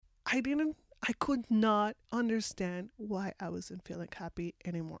I could not understand why I wasn't feeling happy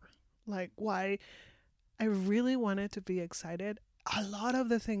anymore. Like, why I really wanted to be excited. A lot of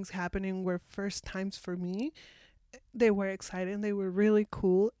the things happening were first times for me. They were exciting, they were really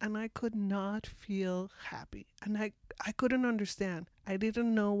cool, and I could not feel happy. And I couldn't understand. I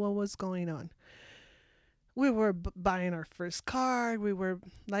didn't know what was going on. We were buying our first car. We were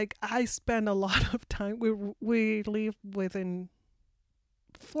like, I spent a lot of time. We live within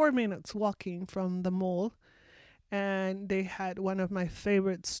 4 minutes walking from the mall, and they had one of my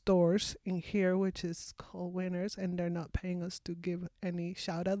favorite stores in here, which is called Winners, and they're not paying us to give any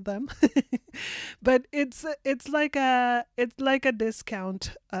shout at them. But it's like a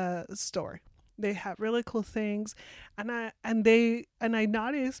discount store. They have really cool things, and I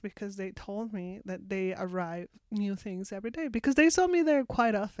noticed, because they told me that they arrive new things every day, because they saw me there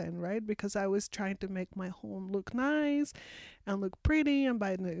quite often, right? Because I was trying to make my home look nice and look pretty,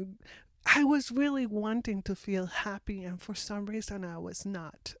 and I was really wanting to feel happy, and for some reason I was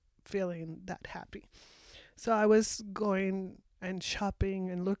not feeling that happy. So I was going and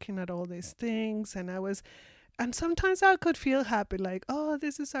shopping and looking at all these things, and sometimes I could feel happy, like, oh,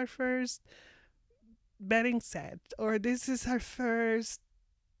 this is our first bedding set, or this is our first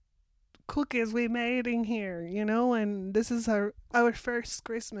cookies we made in here, and this is our first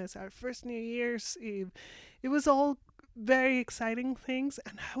Christmas, our first New Year's Eve. It was all very exciting things,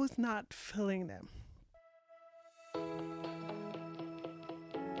 and I was not feeling them.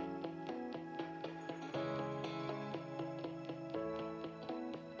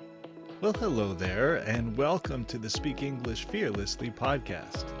 Well, hello there, and welcome to the Speak English Fearlessly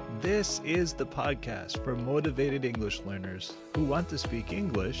podcast. This is the podcast for motivated English learners who want to speak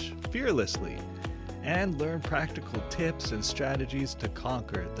English fearlessly and learn practical tips and strategies to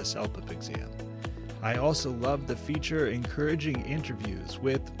conquer the CELPIP exam. I also love the feature encouraging interviews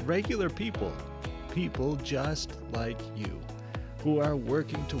with regular people just like you, who are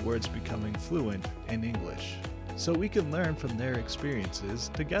working towards becoming fluent in English, so we can learn from their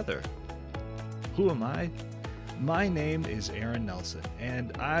experiences together. Who am I? My name is Aaron Nelson,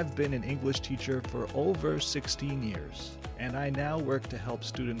 and I've been an English teacher for over 16 years, and I now work to help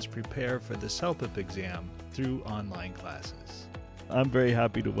students prepare for the CELPIP exam through online classes. I'm very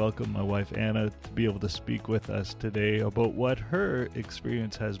happy to welcome my wife Anna to be able to speak with us today about what her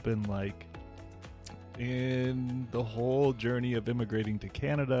experience has been like in the whole journey of immigrating to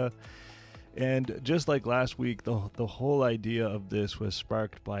Canada. And just like last week, the whole idea of this was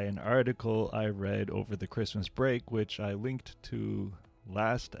sparked by an article I read over the Christmas break, which I linked to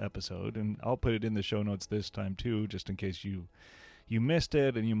last episode, and I'll put it in the show notes this time too, just in case you missed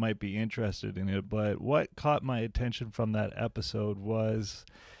it and you might be interested in it. But what caught my attention from that episode was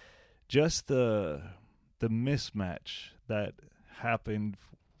just the mismatch that happened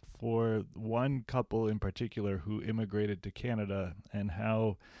for one couple in particular who immigrated to Canada, and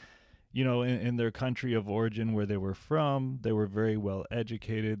how, in their country of origin where they were from, they were very well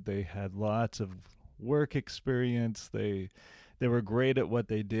educated. They had lots of work experience. They were great at what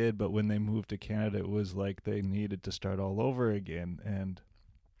they did, but when they moved to Canada, it was like they needed to start all over again. And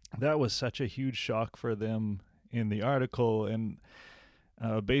that was such a huge shock for them in the article. And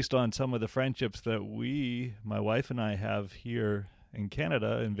based on some of the friendships that my wife and I have here in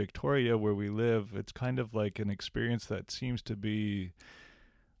Canada, in Victoria, where we live, it's kind of like an experience that seems to be,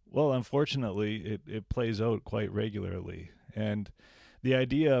 well, unfortunately, it plays out quite regularly. And the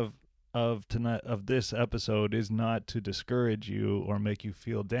idea of this episode is not to discourage you or make you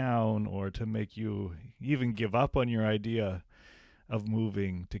feel down or to make you even give up on your idea of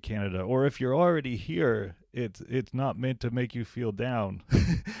moving to Canada. Or if you're already here, it's not meant to make you feel down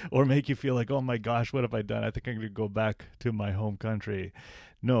or make you feel like, oh my gosh, what have I done? I think I'm going to go back to my home country.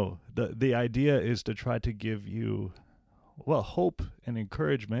 No, the idea is to try to give you, well, hope and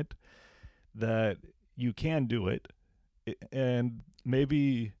encouragement that you can do it, and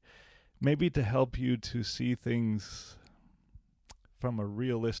maybe to help you to see things from a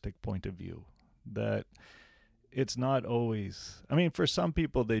realistic point of view, that it's not always, for some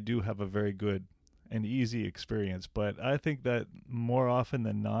people they do have a very good and easy experience, but I think that more often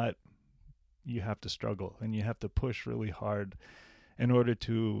than not, you have to struggle and you have to push really hard in order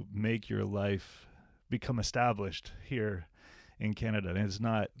to make your life become established here in Canada. And it's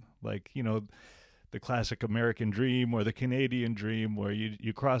not like, the classic American dream or the Canadian dream where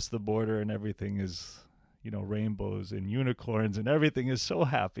you cross the border and everything is, rainbows and unicorns and everything is so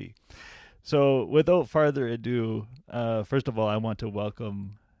happy. So without further ado, first of all, I want to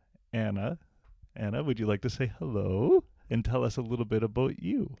welcome Anna. Anna, would you like to say hello and tell us a little bit about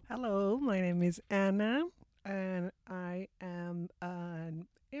you? Hello, my name is Anna, and I am an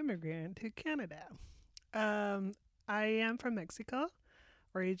immigrant to Canada. Um, I am from Mexico,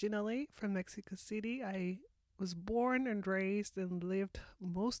 originally from Mexico City. I was born and raised and lived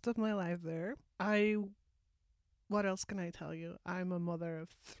most of my life there. What else can I tell you? I'm a mother of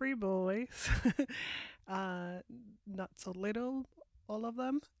three boys, uh, not so little, all of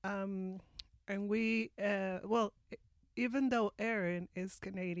them. And even though Aaron is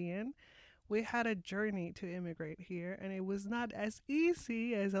Canadian, we had a journey to immigrate here, and it was not as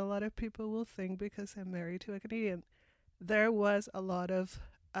easy as a lot of people will think because I'm married to a Canadian. There was a lot of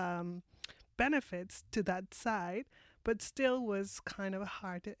um, benefits to that side, but still was kind of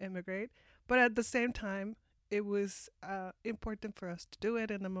hard to immigrate. But at the same time, it was important for us to do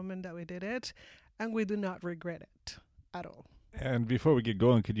it in the moment that we did it, and we do not regret it at all. And before we get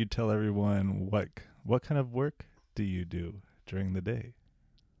going, could you tell everyone what kind of work do you do during the day?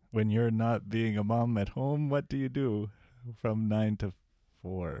 When you're not being a mom at home, what do you do from 9 to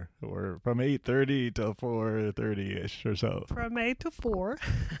 4 or from 8:30 to 4:30ish or so? From 8 to 4,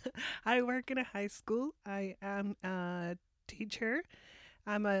 I work in a high school. I am a teacher.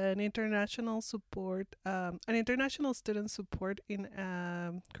 I'm an international student support in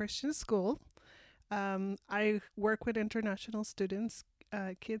a Christian school. I work with international students,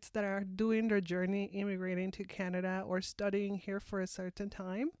 kids that are doing their journey immigrating to Canada or studying here for a certain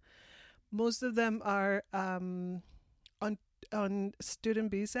time. Most of them are on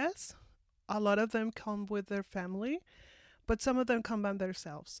student visas. A lot of them come with their family, but some of them come by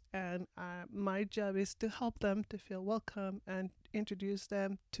themselves. And my job is to help them to feel welcome and introduce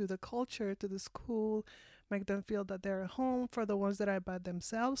them to the culture, to the school, make them feel that they're at home. For the ones that are by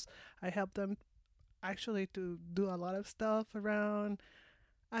themselves, I help them actually to do a lot of stuff around.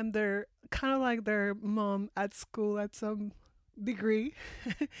 I'm their kind of like their mom at school at some degree.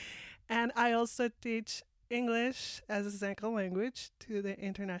 And I also teach English as a second language to the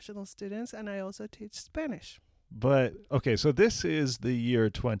international students, and I also teach Spanish. But okay, so this is the year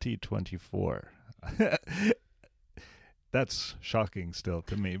 2024. That's shocking still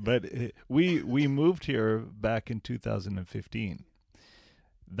to me. But we moved here back in 2015.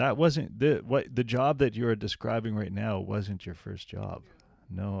 That wasn't the job that you are describing right now wasn't your first job.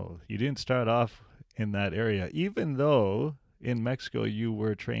 No, you didn't start off in that area, even though in Mexico you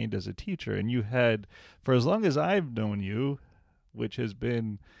were trained as a teacher and you had, for as long as I've known you, which has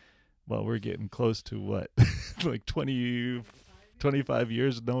been, well, we're getting close to what, like 25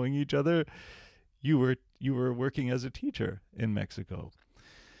 years knowing each other, you were working as a teacher in Mexico.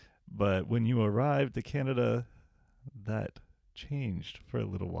 But when you arrived to Canada, that changed for a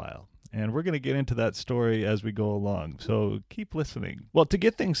little while. And we're going to get into that story as we go along. So keep listening. Well, to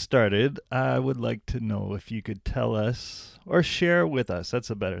get things started, I would like to know if you could tell us or share with us. That's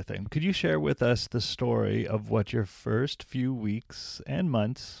a better thing. Could you share with us the story of what your first few weeks and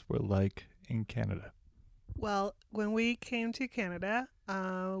months were like in Canada? Well, when we came to Canada,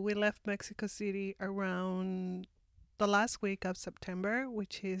 we left Mexico City around the last week of September,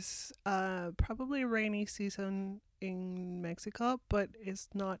 which is probably rainy season in Mexico, but it's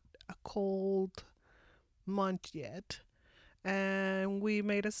not a cold month yet. And we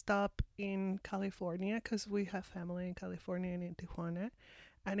made a stop in California because we have family in California and in Tijuana.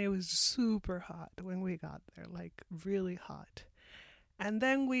 And it was super hot when we got there, like really hot. And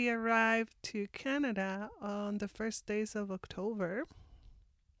then we arrived to Canada on the first days of October.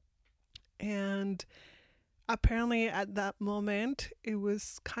 And apparently at that moment, it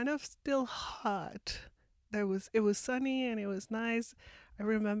was kind of still hot. It was sunny and it was nice. I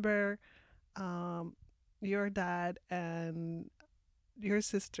remember your dad and your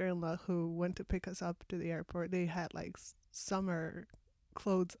sister-in-law who went to pick us up to the airport. They had like summer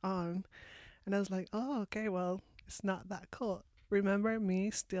clothes on, and I was like, "Oh, okay, well, it's not that cold." Remember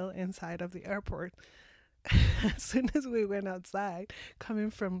me still inside of the airport. As soon as we went outside, coming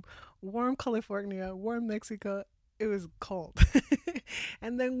from warm California, warm Mexico, it was cold.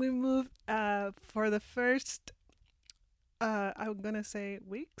 And then we moved for the first, I'm gonna say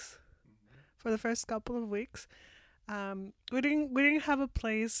weeks. For the first couple of weeks, we didn't have a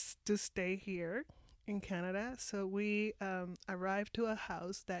place to stay here in Canada, so we arrived to a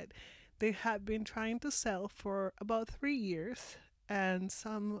house that they had been trying to sell for about 3 years, and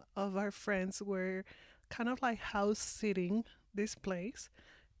some of our friends were kind of like house sitting this place,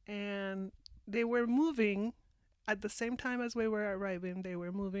 and they were moving at the same time as we were arriving. They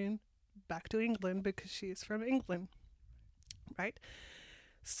were moving back to England because she is from England, right?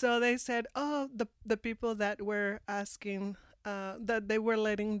 So they said, oh, the people that were asking, that they were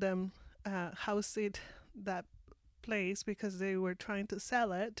letting them house sit that place because they were trying to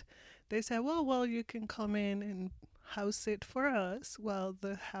sell it. They said, well, you can come in and house it for us while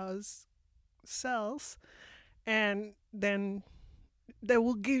the house sells, and then they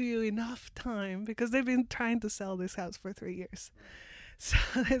will give you enough time because they've been trying to sell this house for 3 years. So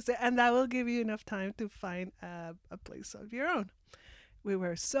and that will give you enough time to find a place of your own. We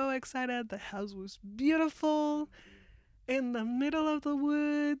were so excited. The house was beautiful in the middle of the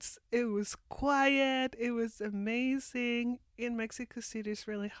woods. It was quiet. It was amazing. In Mexico City, it's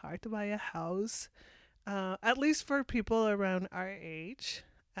really hard to buy a house, at least for people around our age.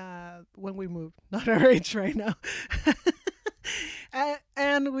 When we moved, not our age right now.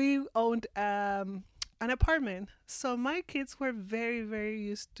 And we owned an apartment. So my kids were very, very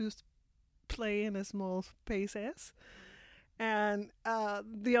used to play in small spaces. And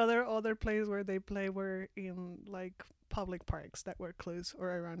the other places where they play were in like public parks that were close or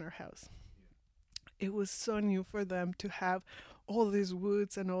around our house. It was so new for them to have all these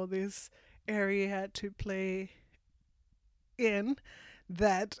woods and all this area to play in,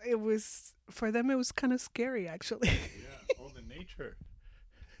 that it was, for them, it was kind of scary actually. Yeah, all the nature.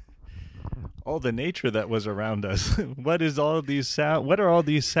 All the nature that was around us. What is all these sound? What are all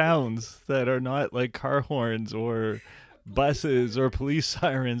these sounds that are not like car horns or buses or police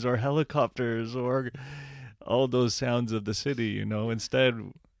sirens or helicopters or all those sounds of the city? You know,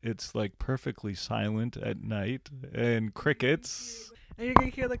 instead it's like perfectly silent at night and crickets. And you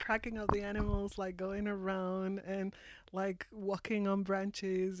can hear the cracking of the animals like going around and like walking on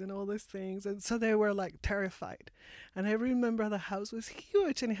branches and all these things. And so they were like terrified. And I remember the house was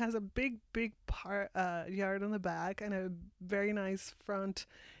huge and it has a big, big yard on the back and a very nice front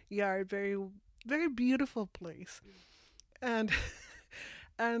yard, very, very beautiful place. And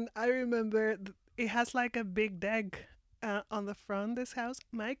and I remember it has like a big deck on the front of this house.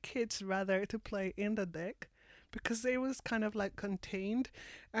 My kids rather to play in the deck because it was kind of like contained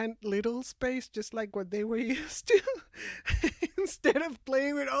and little space, just like what they were used to, instead of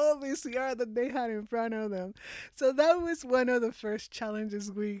playing with all this yard that they had in front of them. So that was one of the first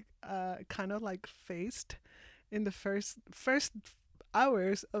challenges we kind of like faced in the first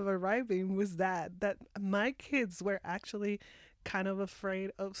hours of arriving, was that my kids were actually kind of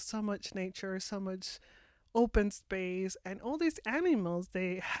afraid of so much nature, so much open space, and all these animals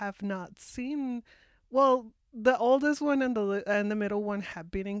they have not seen. Well, the oldest one and the middle one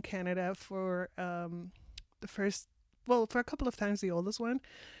have been in Canada for the first, well, for a couple of times, the oldest one,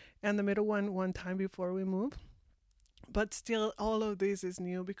 and the middle one time before we moved. But still, all of this is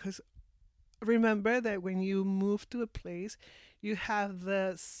new because remember that when you move to a place, you have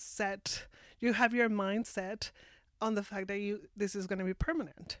you have your mindset on the fact that this is going to be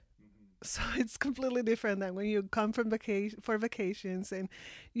permanent. So it's completely different than when you come from vacations and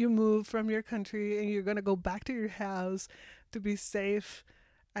you move from your country and you're going to go back to your house to be safe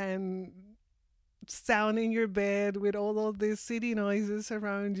and sound in your bed with all of these city noises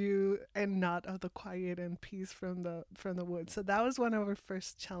around you and not of the quiet and peace from the woods. So that was one of our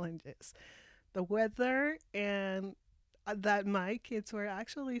first challenges. The weather, and that my kids were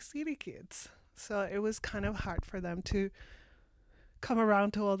actually city kids. So it was kind of hard for them to come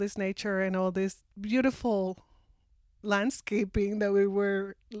around to all this nature and all this beautiful landscaping that we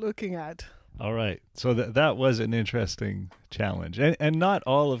were looking at. All right. So that was an interesting challenge. And not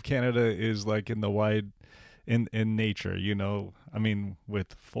all of Canada is like in the wide in nature, you know. I mean,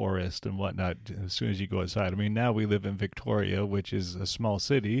 with forest and whatnot as soon as you go outside. I mean, now we live in Victoria, which is a small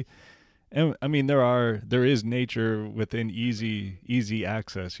city. And I mean, there is nature within easy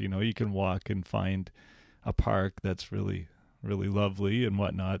access, you know. You can walk and find a park that's really lovely and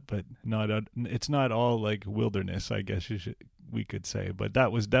whatnot, but it's not all like wilderness, I guess we could say. But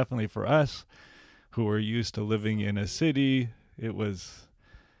that was definitely for us who were used to living in a city. It was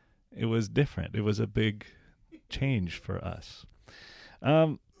different. It was a big change for us.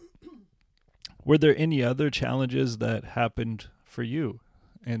 Were there any other challenges that happened for you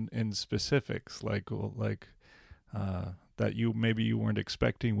in specifics, like that you weren't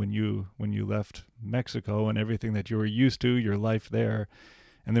expecting when you left Mexico and everything that you were used to, your life there,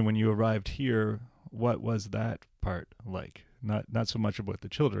 and then when you arrived here, what was that part like? Not so much about the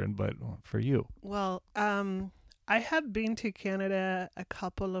children, but for you. Well, I have been to Canada a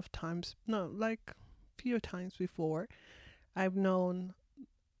couple of times, no, like a few times before. I've known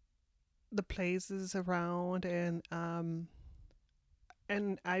the places around, and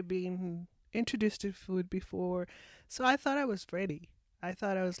I've been introduced to food before, so I thought I was ready. I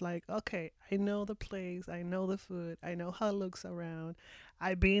thought I was like, okay, I know the place, I know the food, I know how it looks around.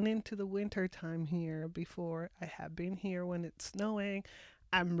 I've been into the winter time here before. I have been here when it's snowing.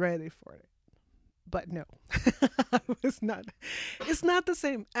 I'm ready for it. but no, it's not. It's not the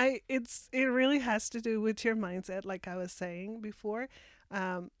same. It really has to do with your mindset, like I was saying before.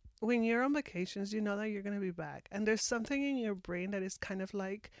 When you're on vacations, you know that you're gonna be back, and there's something in your brain that is kind of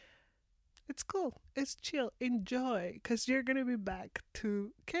like, it's cool, it's chill, enjoy, because you're gonna be back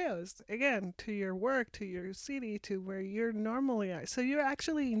to chaos again, to your work, to your city, to where you're normally at. So you're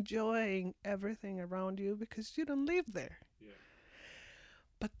actually enjoying everything around you because you don't live there. Yeah.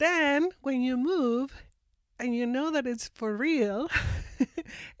 But then when you move and you know that it's for real,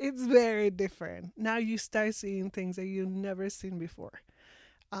 it's very different. Now you start seeing things that you've never seen before.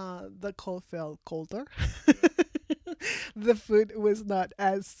 The cold felt colder. The food was not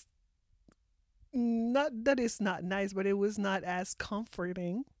as, not that it's not nice, but it was not as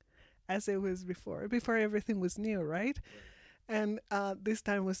comforting as it was before. Before everything was new, right? And this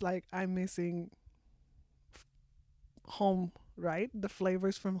time was like, I'm missing home, right? The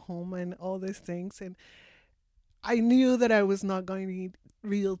flavors from home and all these things. And I knew that I was not going to eat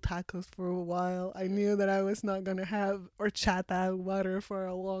real tacos for a while. I knew that I was not going to have horchata water for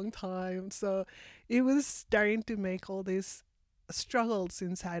a long time. So it was starting to make all these struggles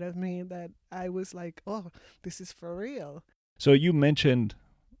inside of me that I was like, oh, this is for real. So you mentioned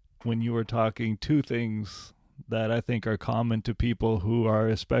when you were talking two things that I think are common to people who are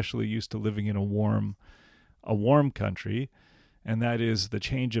especially used to living in a warm country, and that is the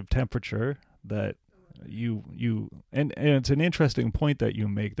change of temperature that and it's an interesting point that you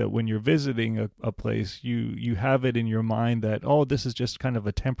make, that when you're visiting a place, you have it in your mind that, oh, this is just kind of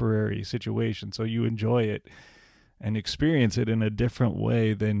a temporary situation, so you enjoy it and experience it in a different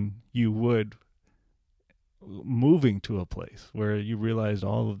way than you would moving to a place where you realize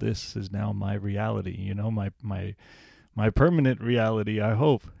all of this is now my reality, my permanent reality, I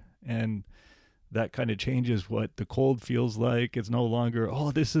hope. And that kind of changes what the cold feels like. It's no longer,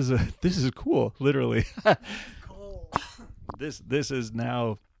 oh, this is cool, literally. Cool. This is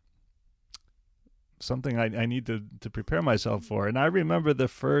now something I need to prepare myself for. And I remember the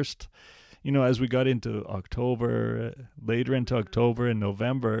first, as we got into October, later into October and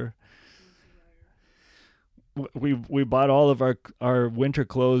November, we bought all of our winter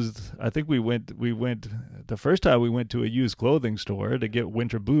clothes. I think we went the first time we went to a used clothing store to get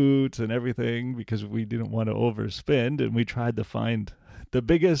winter boots and everything because we didn't want to overspend, and we tried to find the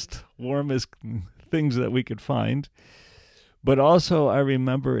biggest, warmest things that we could find. But also I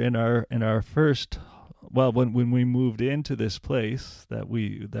remember in our first, well, when we moved into this place that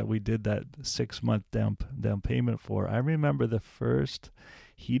we did that 6-month down payment for, I remember the first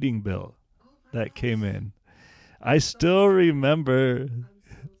heating bill that came in. I still remember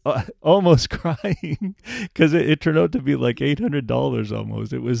almost crying because it turned out to be like $800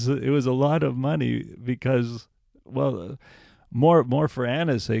 almost. It was a lot of money because, well, more for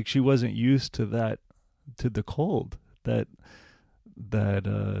Anna's sake, she wasn't used to the cold that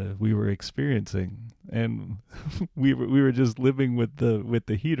we were experiencing, and we were just living with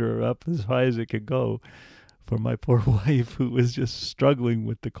the heater up as high as it could go for my poor wife, who was just struggling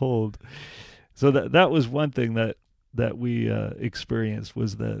with the cold. So that was one thing that we experienced,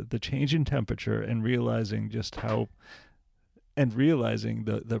 was the change in temperature, and realizing just how, and realizing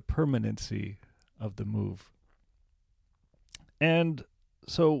the permanency of the move. And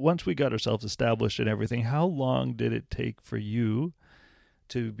so once we got ourselves established and everything, how long did it take for you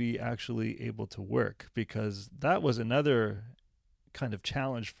to be actually able to work? Because that was another kind of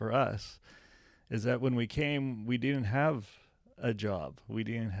challenge for us, is that when we came, we didn't have a job. We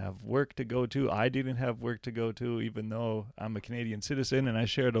didn't have work to go to. I didn't have work to go to, even though I'm a Canadian citizen, and I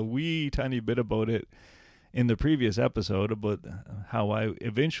shared a wee tiny bit about it in the previous episode about how I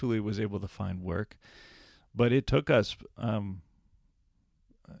eventually was able to find work. But it took us,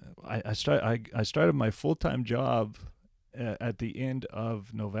 I started my full-time job at the end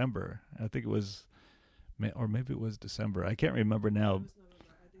of November. I think it was, or maybe it was December. I can't remember now.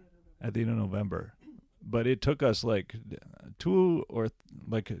 At the end of November. But it took us like 2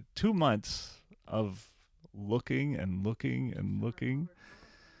 months of looking and looking and looking.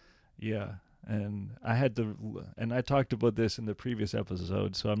 Yeah. And I talked about this in the previous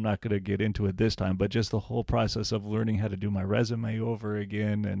episode, so I'm not going to get into it this time, but just the whole process of learning how to do my resume over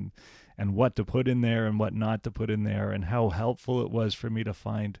again, and what to put in there and what not to put in there, and how helpful it was for me to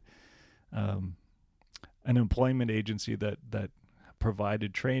find an employment agency that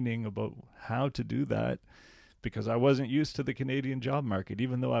provided training about how to do that, because I wasn't used to the Canadian job market.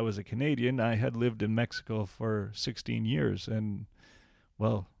 Even though I was a Canadian, I had lived in Mexico for 16 years. And,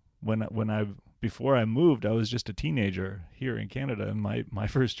 well, before I moved, I was just a teenager here in Canada. And my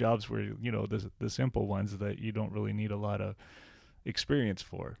first jobs were, the simple ones that you don't really need a lot of experience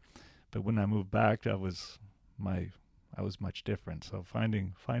for. But when I moved back, I was much different. So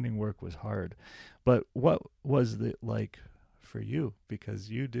finding work was hard. But what was it like for you? Because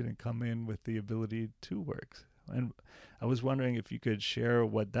you didn't come in with the ability to work. And I was wondering if you could share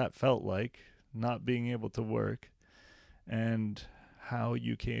what that felt like, not being able to work, and how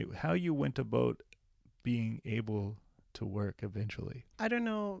you went about being able to work eventually. I don't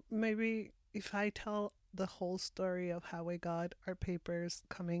know, maybe if I tell the whole story of how we got our papers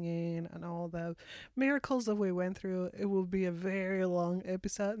coming in and all the miracles that we went through, it will be a very long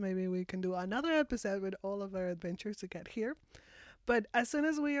episode. Maybe we can do another episode with all of our adventures to get here. But as soon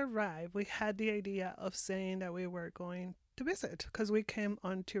as we arrived, we had the idea of saying that we were going to visit because we came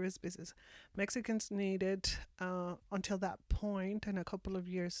on tourist business. Mexicans needed, until that point and a couple of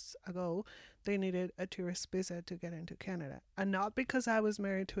years ago, they needed a tourist visa to get into Canada. And not because I was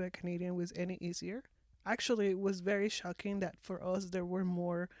married to a Canadian was any easier. Actually, it was very shocking that for us there were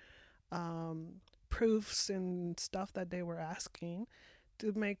more proofs and stuff that they were asking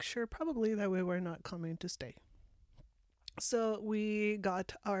to make sure probably that we were not coming to stay. So we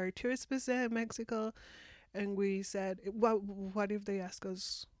got our tourist visa in Mexico, and we said, "Well, what if they ask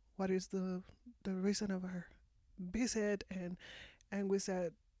us what is the reason of our visit?" And we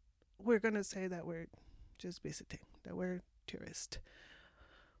said, "We're gonna say that we're just visiting, that we're tourists."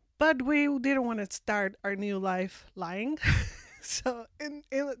 But we didn't want to start our new life lying. So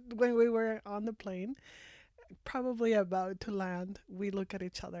when we were on the plane, probably about to land, we look at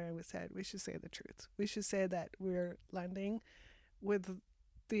each other and we said, we should say the truth. We should say that we're landing with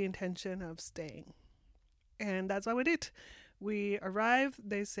the intention of staying. And that's what we did. We arrived.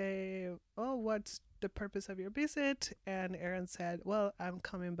 They say, "Oh, what's the purpose of your visit?" And Aaron said, "Well, I'm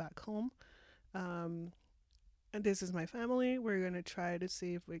coming back home. Um, and this is my family. We're going to try to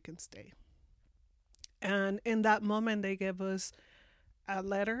see if we can stay." And in that moment, they gave us a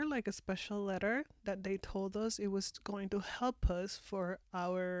letter, like a special letter, that they told us it was going to help us for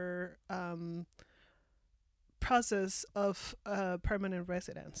our process of permanent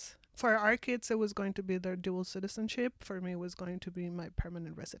residence. For our kids, it was going to be their dual citizenship. For me, it was going to be my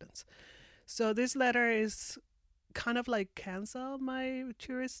permanent residence. So this letter is kind of like cancel my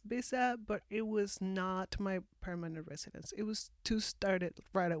tourist visa, but it was not my permanent residence. It was to start it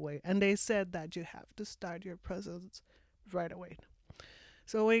right away. And they said that you have to start your process right away.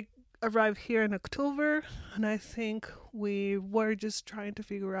 So we arrived here in October, and I think we were just trying to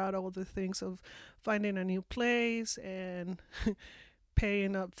figure out all the things of finding a new place and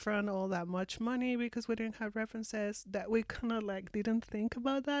paying up front all that much money because we didn't have references, that we kind of like didn't think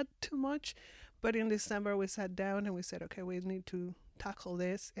about that too much. But in December we sat down and we said, okay, we need to tackle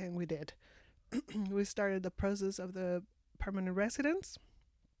this, and we did. We started the process of the permanent residence.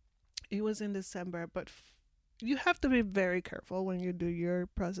 It was in December, but you have to be very careful when you do your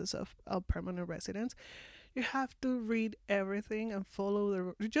process of permanent residence. You have to read everything and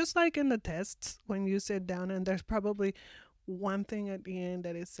follow just like in the tests when you sit down and there's probably one thing at the end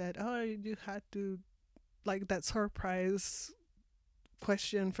that it said, oh, you had to, like that surprise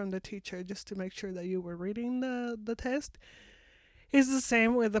question from the teacher just to make sure that you were reading the test. It's the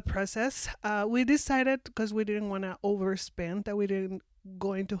same with the process. We decided, because we didn't want to overspend, that we didn't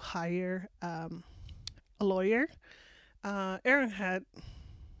going to hire a lawyer. Aaron had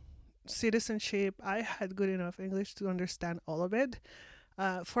citizenship. I had good enough English to understand all of it.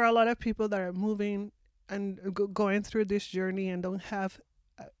 For a lot of people that are moving and going through this journey and don't have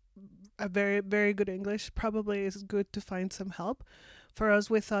a very, very good English, probably it's good to find some help. For us,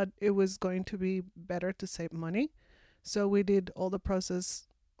 we thought it was going to be better to save money. So we did all the process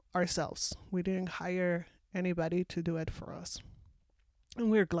ourselves. We didn't hire anybody to do it for us.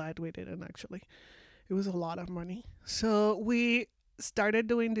 And we're glad we didn't, actually. It was a lot of money. So we started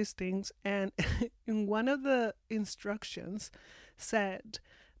doing these things, and in one of the instructions said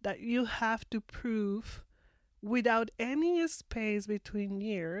that you have to prove without any space between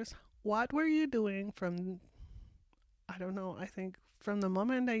years what were you doing from, I don't know, I think from the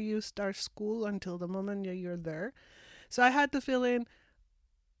moment that you start school until the moment that you're there. So I had to fill in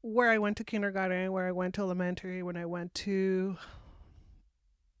where I went to kindergarten, where I went to elementary, when I went to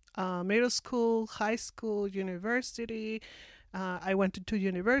middle school, high school, university. I went to 2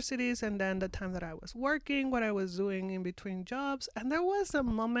 universities, and then the time that I was working, what I was doing in between jobs. And there was a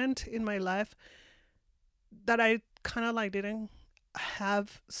moment in my life that I kind of like didn't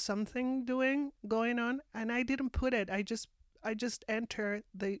have something going on, and I didn't put it. I just entered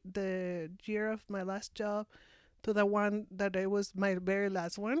the year of my last job to the one that it was my very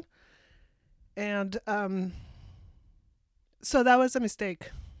last one. And so that was a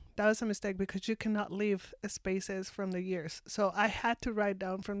mistake. that was a mistake because you cannot leave spaces from the years. So I had to write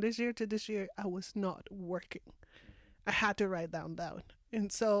down from this year to this year, I was not working. I had to write down.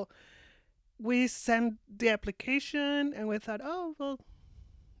 And so we sent the application and we thought, oh, well,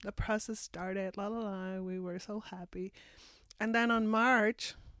 the process started, la la la. We were so happy. And then on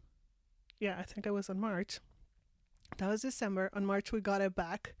March, yeah, I think it was on March. That was December. On March, we got it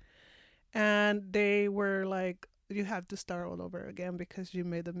back. And they were like, you have to start all over again because you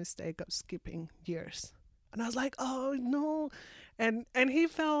made the mistake of skipping years. And I was like, oh no. And he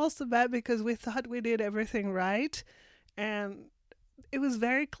felt also bad because we thought we did everything right. And it was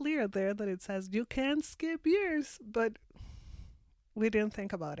very clear there that it says you can skip years, but we didn't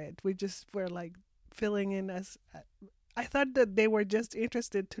think about it. We just were like filling in as I thought that they were just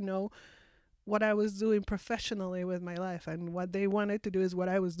interested to know what I was doing professionally with my life, and what they wanted to do is what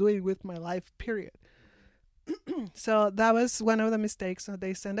I was doing with my life, period. So that was one of the mistakes. So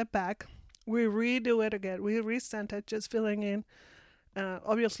they sent it back. We redo it again. We resent it, just filling in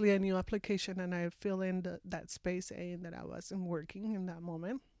obviously a new application, and I fill in that space saying that I wasn't working in that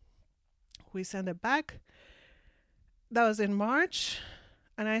moment. We sent it back. That was in March,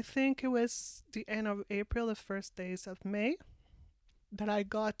 and I think it was the end of April, the first days of May, that I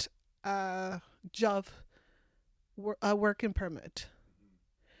got a job, a working permit.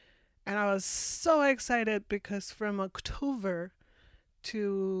 And I was so excited because from October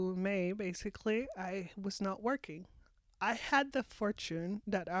to May, basically, I was not working. I had the fortune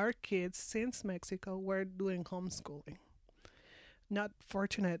that our kids since Mexico were doing homeschooling. Not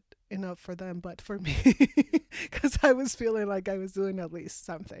fortunate enough for them, but for me, because I was feeling like I was doing at least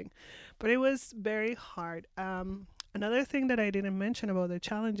something. But it was very hard. Another thing that I didn't mention about the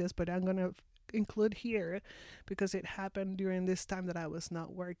challenges, but I'm going to include here because it happened during this time that I was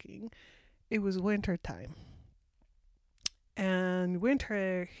not working. It was winter time. And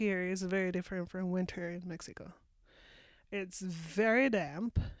winter here is very different from winter in Mexico. It's very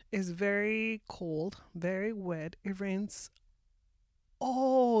damp, it's very cold, very wet. It rains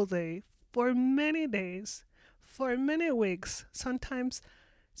all day for many days, for many weeks. Sometimes,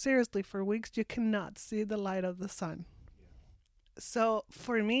 seriously, for weeks you cannot see the light of the sun. So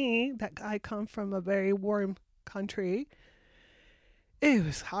for me, that I come from a very warm country, it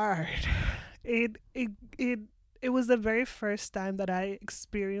was hard. It it it it was the very first time that I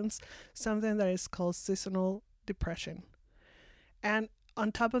experienced something that is called seasonal depression. And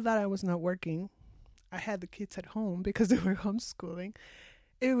on top of that, I was not working. I had the kids at home because they were homeschooling.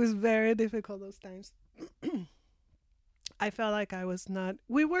 It was very difficult those times. I felt like I was not.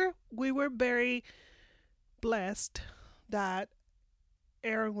 We were very blessed that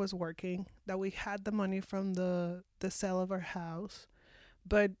Aaron was working, that we had the money from the sale of our house,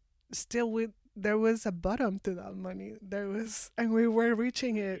 but still there was a bottom to that money. There was, and we were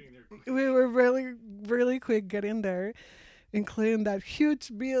reaching it. We were really really quick getting there, including that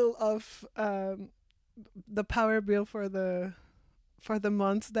huge bill of the power bill for the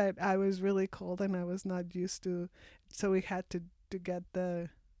months that I was really cold and I was not used to. So we had to get the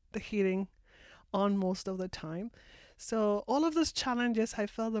heating on most of the time. So all of those challenges, I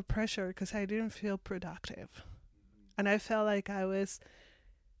felt the pressure because I didn't feel productive. And I felt like I was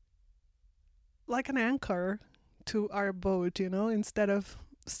like an anchor to our boat, instead of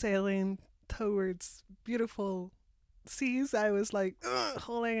sailing towards beautiful seas, I was like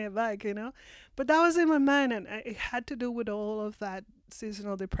holding it back. But that was in my mind, and it had to do with all of that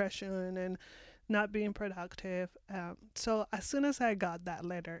seasonal depression and not being productive. So as soon as I got that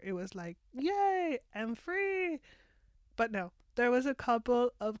letter, it was like, yay, I'm free. But no, there was a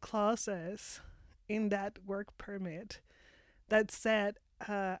couple of clauses in that work permit that said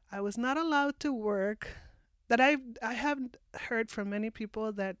I was not allowed to work. That I have heard from many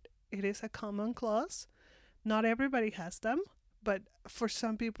people that it is a common clause. Not everybody has them, but for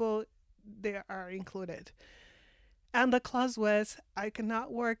some people, they are included. And the clause was, I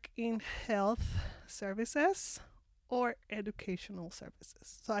cannot work in health services or educational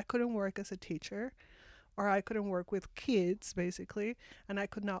services. So I couldn't work as a teacher, or I couldn't work with kids, basically, and I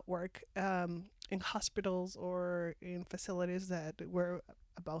could not work in hospitals or in facilities that were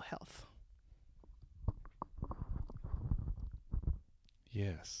about health.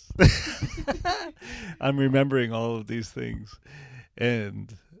 Yes. I'm remembering all of these things.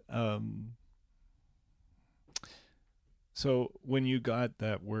 And so when you got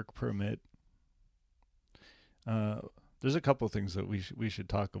that work permit, there's a couple of things that we should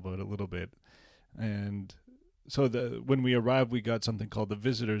talk about a little bit. And so when we arrived, we got something called a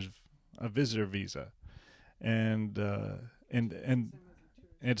visitor visa. And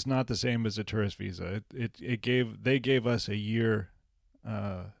it's not the same as a tourist visa. They gave us a year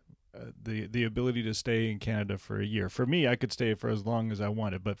the ability to stay in Canada for a year. For me, I could stay for as long as I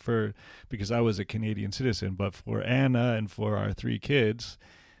wanted, but because I was a Canadian citizen. But for Anna and for our 3 kids,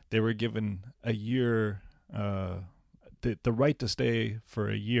 they were given a year, the right to stay for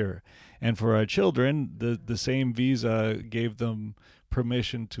a year. And for our children, the same visa gave them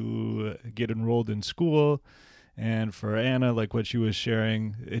permission to get enrolled in school. And for Anna, like what she was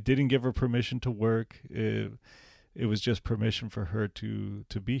sharing, it didn't give her permission to work. It was just permission for her to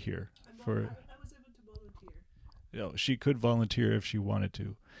be here. I was able to volunteer. She could volunteer if she wanted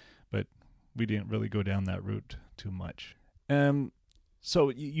to, but we didn't really go down that route too much. So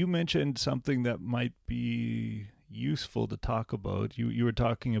you mentioned something that might be useful to talk about. You were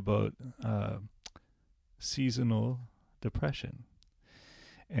talking about seasonal depression.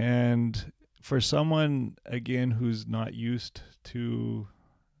 And for someone, again, who's not used to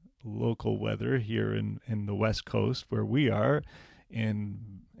local weather here in the West Coast where we are,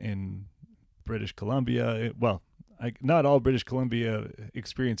 in British Columbia, not all British Columbia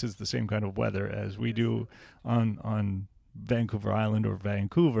experiences the same kind of weather as we do on Vancouver Island or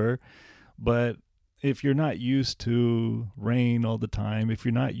Vancouver. But if you're not used to rain all the time, if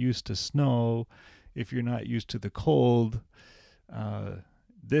you're not used to snow, if you're not used to the cold,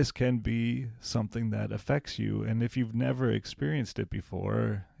 this can be something that affects you. And if you've never experienced it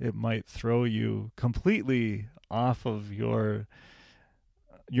before, it might throw you completely off of your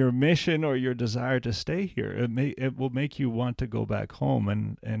mission or your desire to stay here. It will make you want to go back home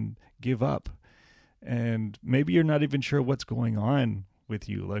and give up. And maybe you're not even sure what's going on with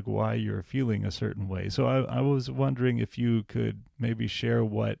you, like why you're feeling a certain way. So I was wondering if you could maybe share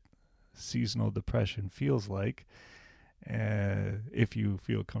what seasonal depression feels like, if you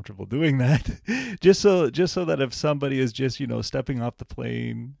feel comfortable doing that, just so that if somebody is just stepping off the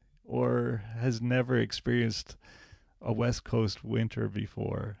plane or has never experienced a West Coast winter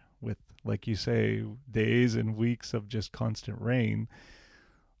before, with, like you say, days and weeks of just constant rain,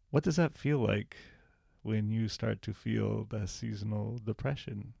 what does that feel like when you start to feel the seasonal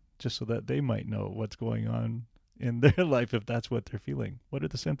depression, just so that they might know what's going on in their life if that's what they're feeling? What are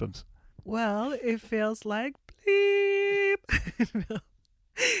the symptoms? Well, it feels like bleep. No.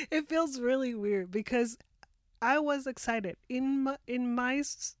 It feels really weird because I was excited. In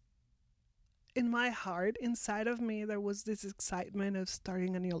my heart, inside of me, there was this excitement of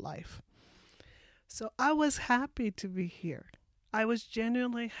starting a new life. So I was happy to be here. I was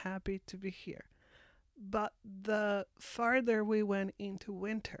genuinely happy to be here. But the farther we went into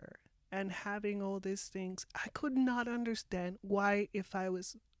winter and having all these things, I could not understand why, if I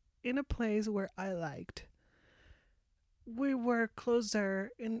was in a place where I liked, we were closer.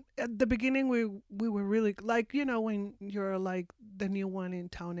 And at the beginning, we were really, like, when you're like the new one in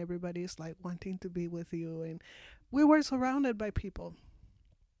town, everybody's like wanting to be with you. And we were surrounded by people.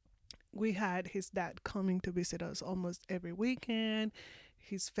 We had his dad coming to visit us almost every weekend.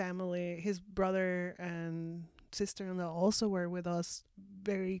 His family, his brother and sister-in-law also were with us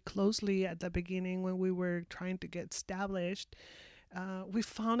very closely at the beginning when we were trying to get established. We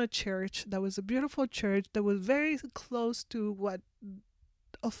found a church that was a beautiful church that was very close to what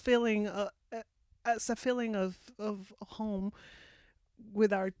a feeling as a feeling of home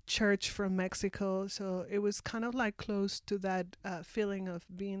with our church from Mexico. So it was kind of like close to that feeling of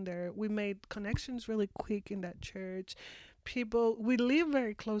being there. We made connections really quick in that church. We live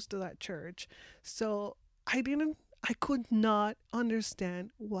very close to that church. So I could not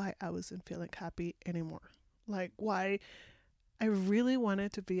understand why I wasn't feeling happy anymore. Like why I really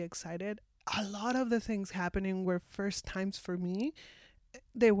wanted to be excited. A lot of the things happening were first times for me.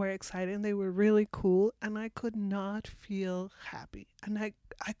 They were exciting. They were really cool. And I could not feel happy. And I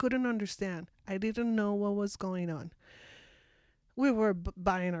couldn't understand. I didn't know what was going on. We were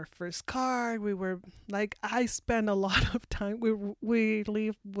buying our first car. We were like, I spent a lot of time. We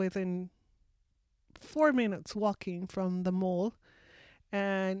live within 4 minutes walking from the mall.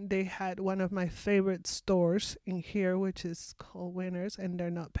 And they had one of my favorite stores in here, which is called Winners, and they're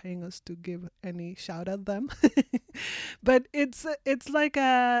not paying us to give any shout at them. But it's like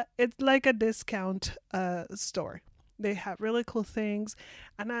a discount store. They have really cool things,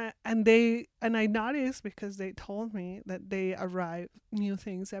 and I noticed, because they told me that they arrive new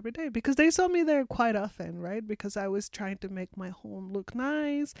things every day, because they saw me there quite often, right? Because I was trying to make my home look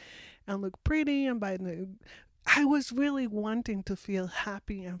nice and look pretty, and I was really wanting to feel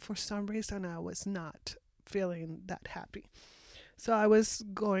happy, and for some reason I was not feeling that happy. So I was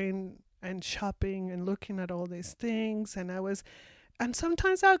going and shopping and looking at all these things, and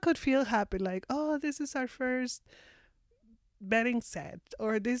sometimes I could feel happy, like, oh, this is our first bedding set,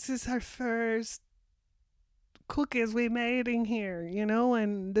 or this is our first cookies we made in here, you know,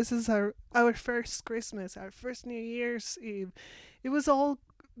 and this is our first Christmas, our first New Year's Eve. It was all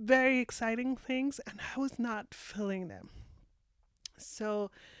very exciting things, and I was not feeling them. So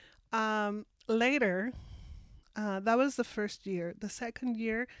later, that was the first year. The second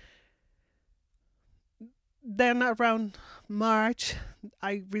year, then around March,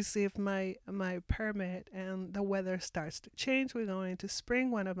 I received my permit, and the weather starts to change. We're going into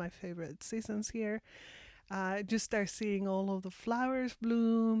spring, one of my favorite seasons here. You start seeing all of the flowers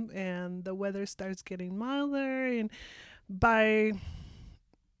bloom, and the weather starts getting milder. And by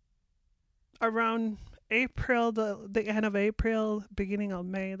around April, the end of April, beginning of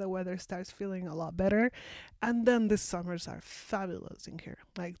May, the weather starts feeling a lot better. And then the summers are fabulous in here.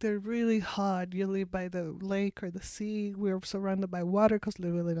 Like, they're really hot. You live by the lake or the sea. We're surrounded by water because we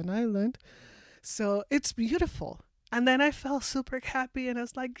live in an island. So it's beautiful. And then I felt super happy, and I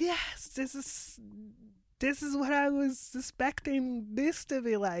was like, yes, this is what I was expecting this to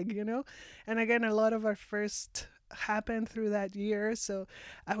be like, you know? And again, a lot of our first happened through that year. So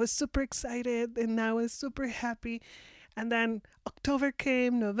I was super excited, and I was super happy. And then October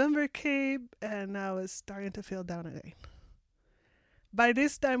came, November came, and I was starting to feel down again. By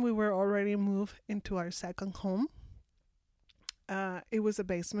this time, we were already moved into our second home. It was a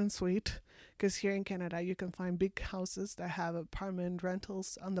basement suite, because here in Canada you can find big houses that have apartment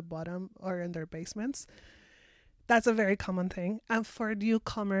rentals on the bottom or in their basements. That's a very common thing. And for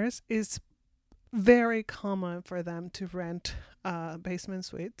newcomers, it's very common for them to rent basement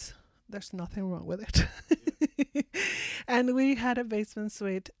suites. There's nothing wrong with it. And we had a basement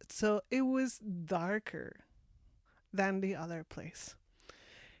suite, so it was darker than the other place.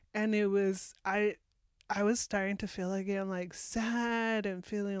 And I was starting to feel again like sad and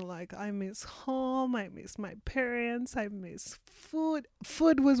feeling like I miss home, I miss my parents, I miss food.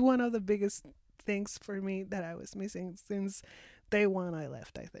 Food was one of the biggest things for me that I was missing since day one I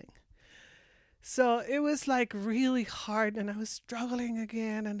left, I think. So it was like really hard, and I was struggling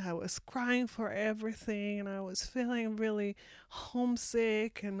again, and I was crying for everything, and I was feeling really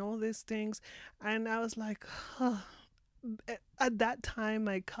homesick and all these things. And I was like, huh. At that time,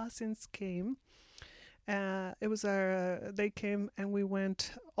 my cousins came. They came and we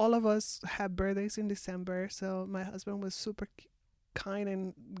went. All of us had birthdays in December, so my husband was super kind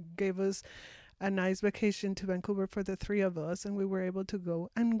and gave us a nice vacation to Vancouver for the three of us, and we were able to go.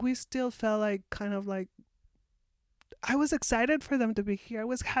 And we still felt like kind of like I was excited for them to be here. I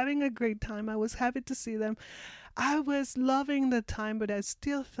was having a great time. I was happy to see them. I was loving the time, but I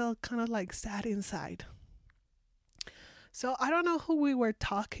still felt kind of like sad inside. So I don't know who we were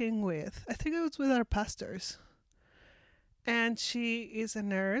talking with. I think it was with our pastors. And she is a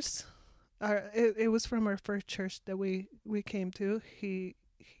nurse. It was from our first church that we came to. He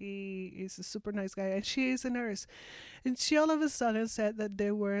is a super nice guy, and she is a nurse. And she all of a sudden said that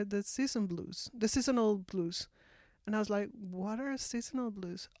they were the seasonal blues. And I was like, what are seasonal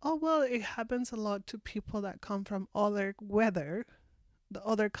blues? Oh, well, it happens a lot to people that come from other weather, the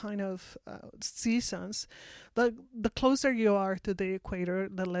other kind of seasons. The closer you are to the equator,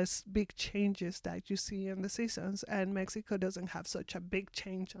 the less big changes that you see in the seasons. And Mexico doesn't have such a big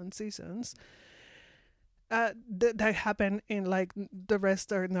change on seasons. That happen in like the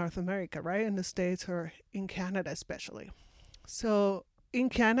rest of North America, right? In the States or in Canada especially. So in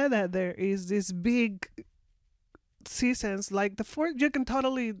Canada, there is this big seasons, like you can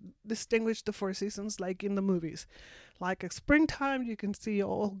totally distinguish the four seasons like in the movies. Like at springtime, you can see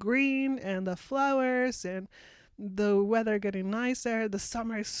all green and the flowers and the weather getting nicer. The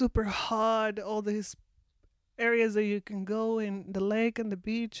summer is super hot, all these areas that you can go in the lake and the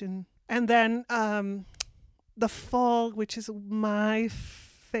beach. And then the fall, which is my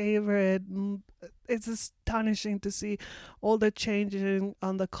favorite. It's astonishing to see all the changing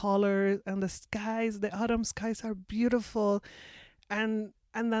on the colors and the skies. The autumn skies are beautiful, and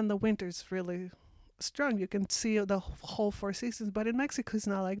then the winter's really strong. You can see the whole four seasons. But in Mexico, it's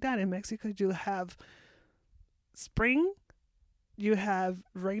not like that. In Mexico, you have spring, you have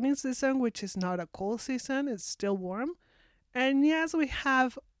rainy season, which is not a cold season. It's still warm, and yes, we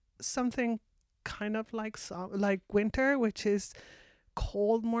have something kind of like winter, which is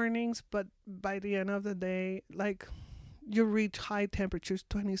cold mornings, but by the end of the day, like you reach high temperatures,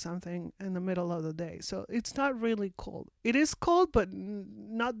 20 something in the middle of the day. So it's not really cold. It is cold, but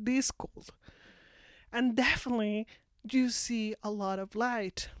not this cold. And definitely you see a lot of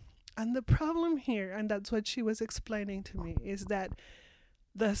light. And the problem here, and that's what she was explaining to me, is that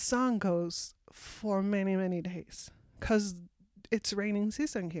the sun goes for many, many days because it's raining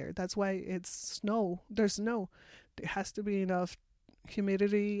season here. That's why it's snow. There's snow. There has to be enough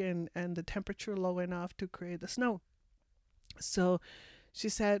humidity and the temperature low enough to create the snow. So she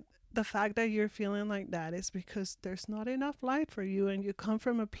said the fact that you're feeling like that is because there's not enough light for you and you come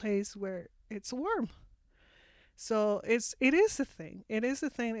from a place where it's warm. So it is a thing. It is a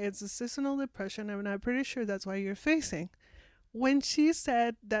thing. It's a seasonal depression, and I'm pretty sure that's what you're facing. When she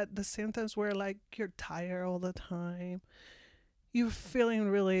said that the symptoms were like you're tired all the time, you're feeling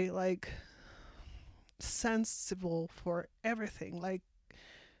really like sensible for everything, like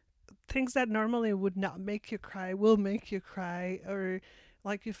things that normally would not make you cry will make you cry, or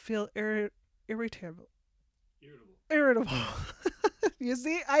like you feel irritable. Irritable. You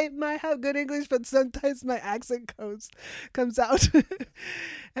see, I might have good English, but sometimes my accent comes out,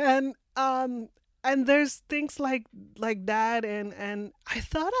 and there's things like that, and I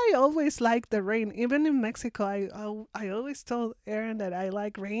thought I always liked the rain. Even in Mexico, I always told Aaron that I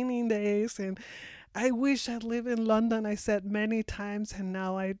like raining days, and I wish I lived in London. I said many times, and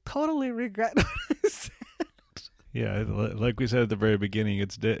now I totally regret what I said. Yeah, like we said at the very beginning,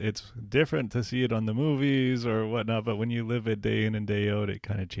 it's different to see it on the movies or whatnot, but when you live it day in and day out, it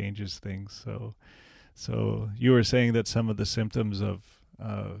kind of changes things. So you were saying that some of the symptoms of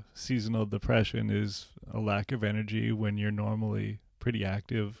seasonal depression is a lack of energy when you're normally pretty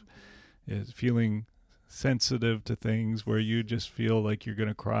active, is feeling sensitive to things where you just feel like you're going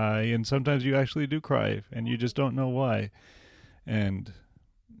to cry, and sometimes you actually do cry and you just don't know why, and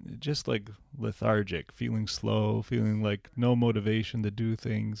just like lethargic, feeling slow, feeling like no motivation to do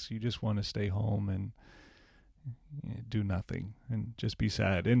things. You just want to stay home and do nothing and just be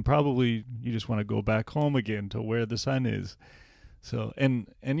sad, and probably you just want to go back home again to where the sun is. So and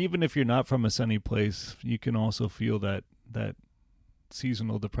even if you're not from a sunny place, you can also feel that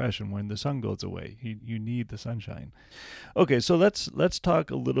seasonal depression when the sun goes away. You need the sunshine. Okay, so let's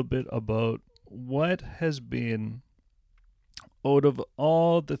talk a little bit about what has been, out of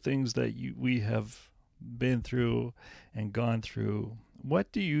all the things that we have been through and gone through,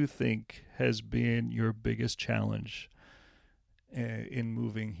 what do you think has been your biggest challenge in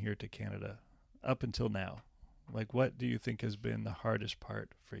moving here to Canada up until now? Like, what do you think has been the hardest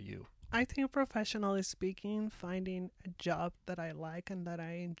part for you? I think, professionally speaking, finding a job that I like and that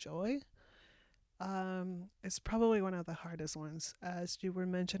I enjoy is probably one of the hardest ones. As you were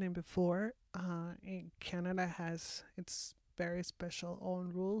mentioning before, Canada has its very special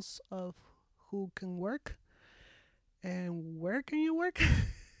own rules of who can work and where can you work.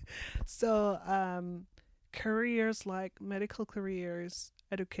 So careers like medical careers,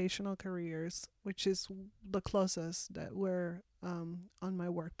 educational careers, which is the closest that were on my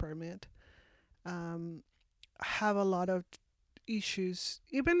work permit, have a lot of issues.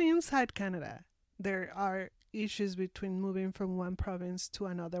 Even inside Canada, there are issues between moving from one province to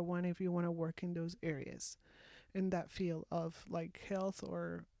another one if you want to work in those areas, in that field of like health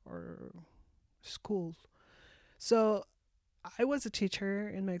or school. So I was a teacher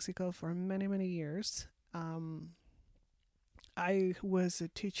in Mexico for many, many years. I was a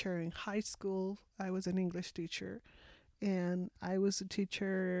teacher in high school. I was an English teacher, and I was a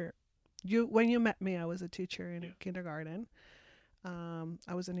teacher. When you met me, I was a teacher in kindergarten.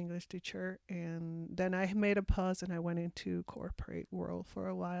 I was an English teacher, and then I made a pause and I went into corporate world for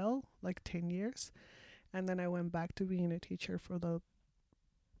a while, like 10 years, and then I went back to being a teacher for the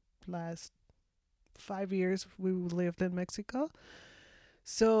last 5 years. We lived in Mexico,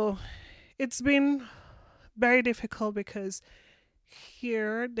 so it's been very difficult because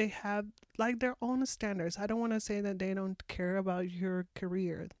here they have like their own standards. I don't want to say that they don't care about your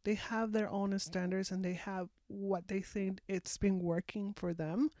career. They have their own standards and they have what they think it's been working for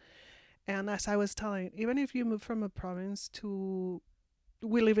them. And as I was telling, even if you move from a province to,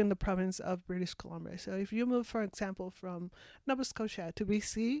 we live in the province of British Columbia. So if you move, for example, from Nova Scotia to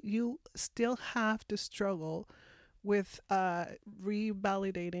BC, you still have to struggle with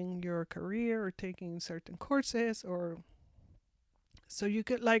revalidating your career or taking certain courses. Or so you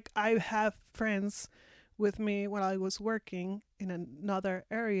could, like, I have friends with me when I was working in another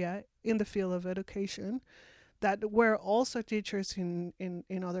area in the field of education that were also teachers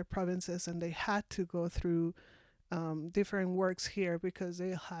in other provinces, and they had to go through different works here because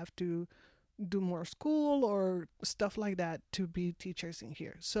they have to do more school or stuff like that to be teachers in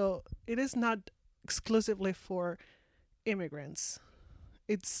here. So it is not exclusively for immigrants.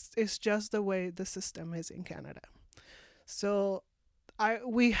 It's just the way the system is in Canada. So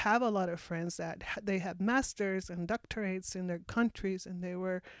we have a lot of friends that they have masters and doctorates in their countries, and they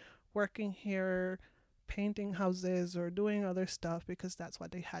were working here painting houses or doing other stuff because that's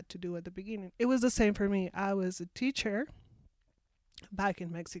what they had to do at the beginning. It was the same for me. I was a teacher back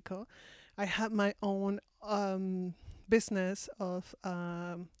in Mexico. I had my own business of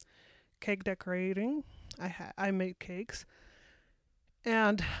cake decorating. I made cakes.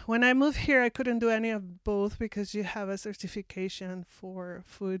 And when I moved here, I couldn't do any of both because you have a certification for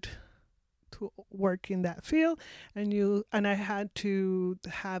food to work in that field, and I had to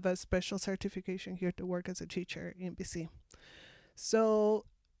have a special certification here to work as a teacher in BC. So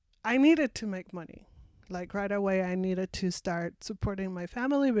I needed to make money. Like right away, I needed to start supporting my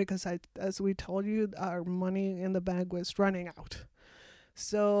family because as we told you, our money in the bank was running out.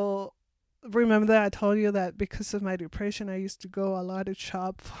 So remember that I told you that because of my depression, I used to go a lot to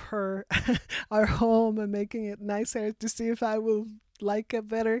shop for our home and making it nicer to see if I will like it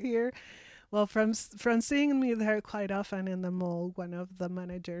better here. Well, from seeing me there quite often in the mall, one of the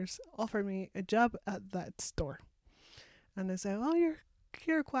managers offered me a job at that store. And they said, "Oh, you're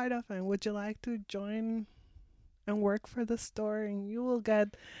here quite often. Would you like to join and work for the store? And you will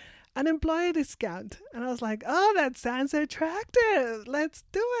get an employee discount." And I was like, "Oh, that sounds attractive. Let's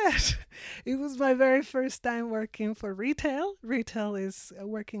do it." It was my very first time working for retail. Retail is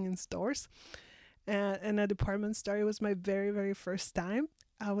working in stores. And in a department store, it was my very, very first time.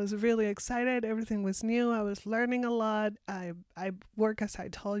 I was really excited. Everything was new. I was learning a lot. I work, as I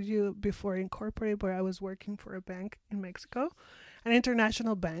told you before, in corporate, where I was working for a bank in Mexico, an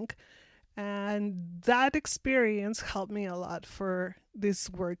international bank. And that experience helped me a lot for this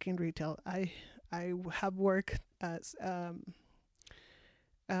work in retail. I have worked as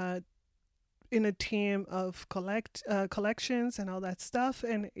in a team of collections and all that stuff,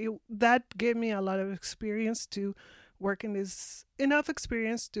 and that gave me a lot of experience to work in this, enough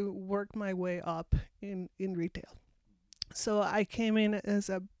experience to work my way up in retail. So I came in as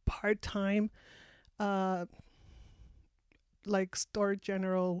a part-time like store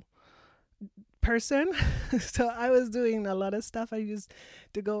general person. So I was doing a lot of stuff. I used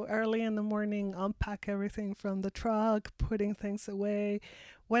to go early in the morning, unpack everything from the truck, putting things away.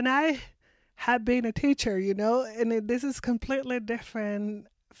 When I had been a teacher, and this is completely different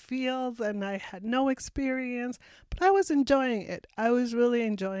field, and I had no experience, but I was enjoying it. I was really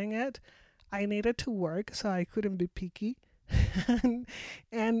enjoying it. I needed to work, so I couldn't be picky.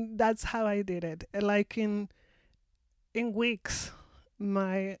 and that's how I did it. Like in weeks,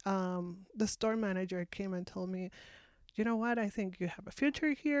 my the store manager came and told me, "You know what? I think you have a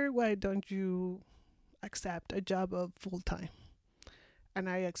future here. Why don't you accept a job of full time?" And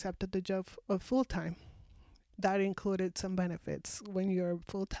I accepted the job of full time. That included some benefits. When you're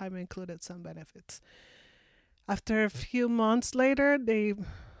full time, included some benefits. After a few months later,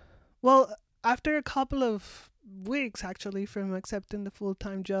 after a couple of weeks actually from accepting the full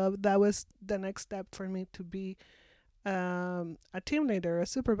time job, that was the next step for me to be a team leader, a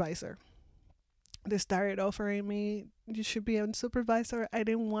supervisor. They started offering me, "You should be a supervisor." I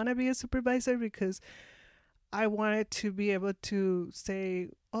didn't want to be a supervisor because I wanted to be able to say,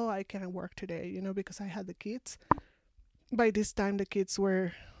 "Oh, I can't work today," because I had the kids. By this time, the kids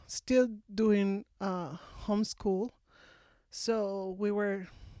were still doing homeschool. So we were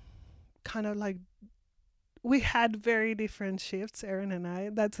kind of like, we had very different shifts, Erin and I.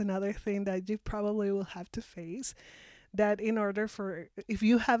 That's another thing that you probably will have to face. That if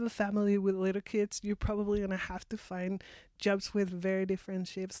you have a family with little kids, you're probably going to have to find jobs with very different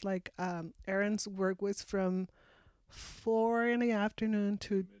shifts. Like Erin's work was from 4 in the afternoon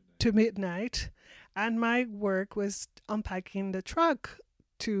to midnight. And my work was unpacking the truck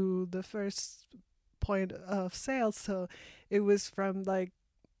to the first point of sale. So it was from like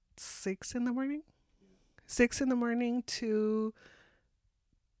 6 in the morning. 6 in the morning to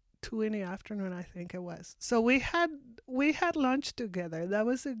 2 in the afternoon, I think it was. So we had lunch together. That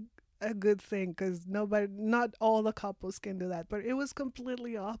was a good thing because not all the couples can do that. But it was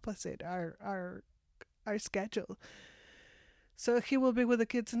completely opposite our schedule. So he will be with the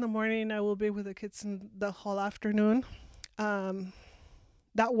kids in the morning. I will be with the kids in the whole afternoon.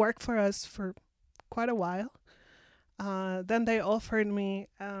 That worked for us for quite a while. Then they offered me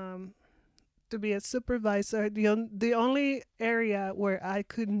to be a supervisor. The only area where I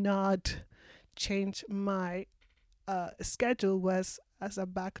could not change my schedule was as a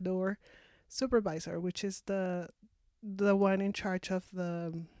backdoor supervisor, which is the one in charge of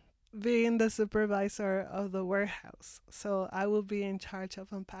being the supervisor of the warehouse. So I will be in charge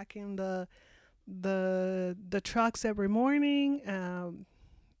of unpacking the trucks every morning,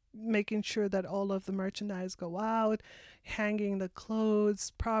 making sure that all of the merchandise go out, hanging the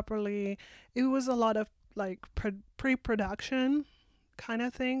clothes properly. It was a lot of like pre-production kind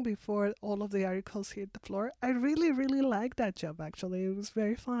of thing before all of the articles hit the floor. I really, really liked that job, actually. It was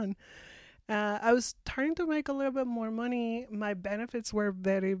very fun. I was starting to make a little bit more money. My benefits were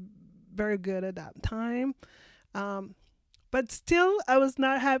very, very good at that time. But still, I was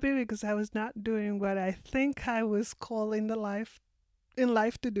not happy because I was not doing what I think I was called in life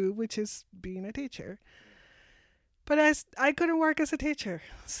to do, which is being a teacher. But I couldn't work as a teacher,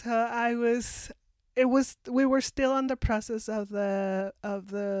 so I was. It was we were still on the process of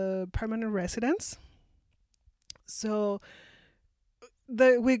the permanent residence. So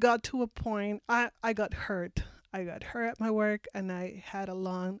we got to a point. I got hurt. I got hurt at my work, and I had a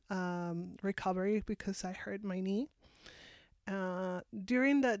long recovery because I hurt my knee.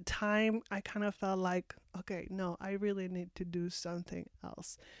 During that time, I kind of felt like, okay, no, I really need to do something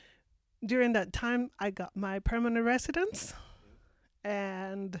else. During that time, I got my permanent residence,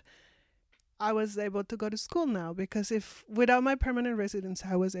 and I was able to go to school now because if without my permanent residence,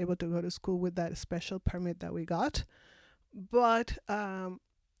 I was able to go to school with that special permit that we got, but I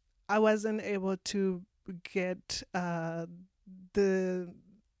wasn't able to get the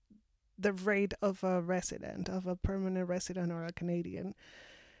the rate of a resident, of a permanent resident or a Canadian.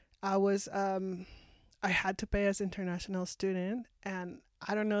 I was I had to pay as international student, and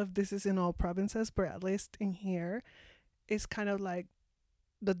I don't know if this is in all provinces, but at least in here, it's kind of like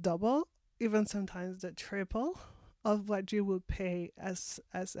the double, even sometimes the triple of what you would pay as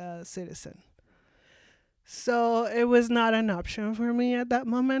a citizen. So it was not an option for me at that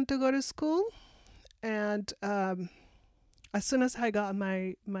moment to go to school. And as soon as I got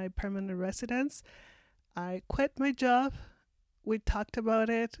my permanent residence, I quit my job. We talked about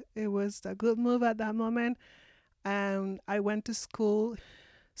it. It was a good move at that moment. And I went to school.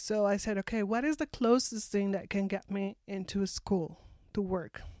 So I said, okay, what is the closest thing that can get me into a school to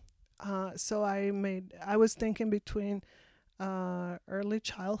work? So I was thinking between early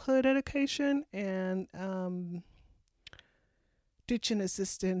childhood education and teaching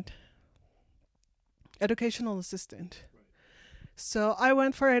assistant, educational assistant. So I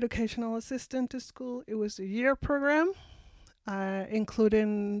went for educational assistant to school. It was a year program,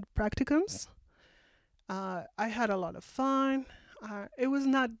 including practicums. I had a lot of fun. It was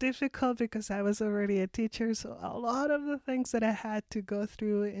not difficult because I was already a teacher, so a lot of the things that I had to go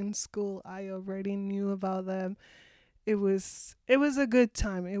through in school, I already knew about them. It was a good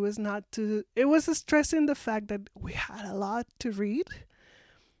time. It was not too. It was a stress in the fact that we had a lot to read,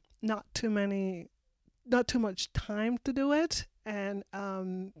 not too many, not too much time to do it, and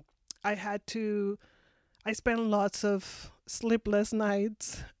I had to. I spent lots of sleepless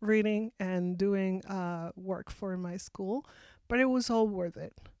nights reading and doing work for my school, but it was all worth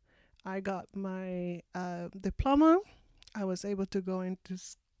it. I got my diploma. I was able to go into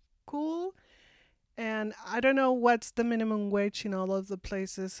school, and I don't know what's the minimum wage in all of the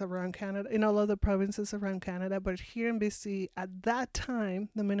places around Canada, in all of the provinces around Canada, but here in BC at that time,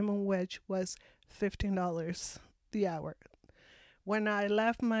 the minimum wage was $15 the hour. When I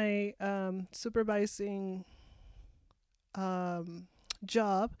left my supervising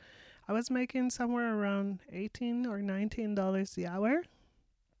job, I was making somewhere around $18 or $19 the hour.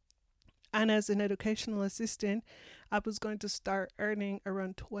 And as an educational assistant, I was going to start earning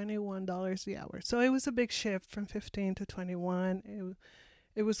around $21 the hour. So it was a big shift from 15 to 21.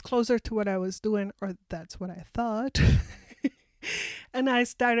 It was closer to what I was doing, or that's what I thought. And I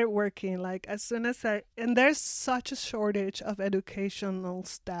started working like as soon as and there's such a shortage of educational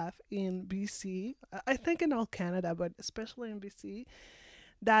staff in BC. I think in all Canada, but especially in BC,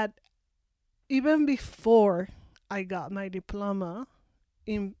 that even before I got my diploma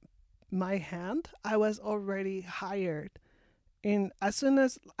in my hand, I was already hired. In as soon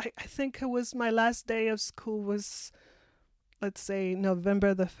as I think it was my last day of school was, let's say,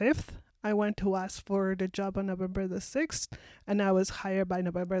 November the 5th. I went to ask for the job on November the 6th, and I was hired by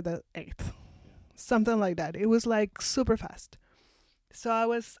November the 8th. Something like that. It was like super fast. So I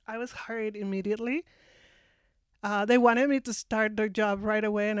was hired immediately. They wanted me to start the job right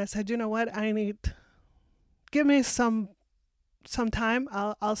away, and I said, you know what, give me some time.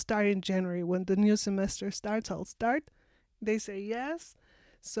 I'll start in January when the new semester starts. I'll start. They say yes.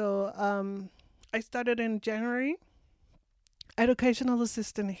 So I started in January. Educational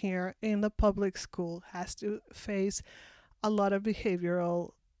assistant here in the public school has to face a lot of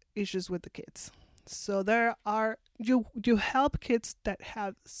behavioral issues with the kids. So there are you help kids that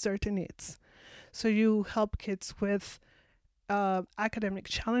have certain needs. So you help kids with academic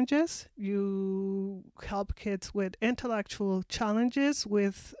challenges. You help kids with intellectual challenges,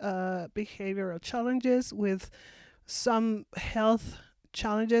 with behavioral challenges, with some health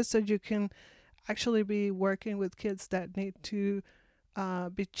challenges. So you can actually be working with kids that need to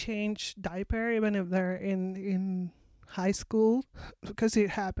be changed diaper even if they're in high school because it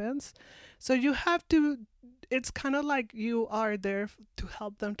happens. So you have to. It's kind of like you are there to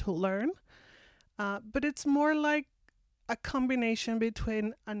help them to learn, but it's more like a combination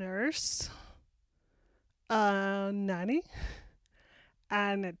between a nurse, a nanny,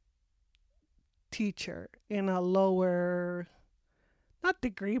 and a teacher in a lower, not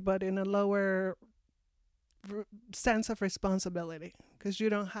degree, but in a lower sense of responsibility, because you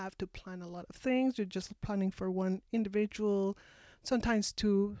don't have to plan a lot of things. You're just planning for one individual, sometimes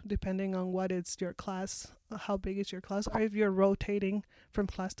two, depending on what is your class, how big is your class, or if you're rotating from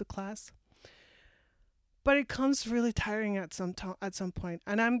class to class. But it comes really tiring at some point,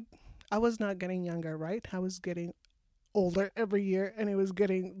 and I was not getting younger, right? I was getting older every year, and it was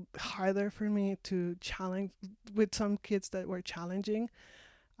getting harder for me to challenge with some kids that were challenging.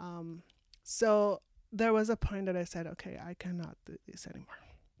 So there was a point that I said, okay, I cannot do this anymore.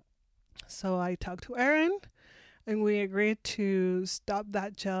 So I talked to Erin, and we agreed to stop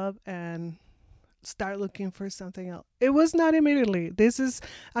that job and start looking for something else. It was not immediately.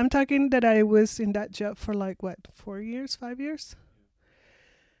 I'm talking that I was in that job for like, what, 4 years, 5 years?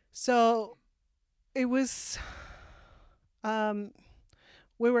 So it was,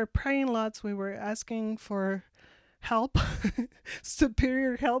 we were praying lots. We were asking for help,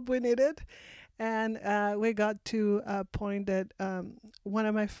 superior help we needed. And we got to a point that one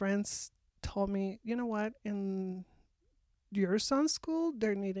of my friends told me, you know what, in your son's school,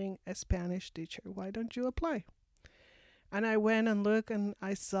 they're needing a Spanish teacher. Why don't you apply? And I went and looked, and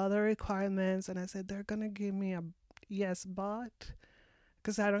I saw the requirements, and I said, they're going to give me a yes, but,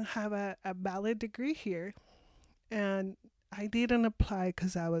 because I don't have a valid degree here. And I didn't apply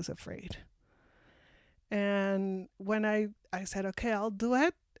because I was afraid. And when I said, okay, I'll do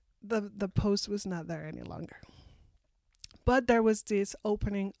it, the post was not there any longer. But there was this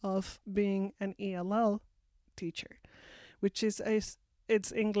opening of being an ELL teacher, which is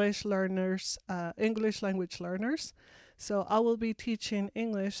it's English learners, English language learners. So I will be teaching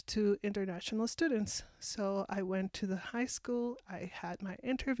English to international students. So I went to the high school. I had my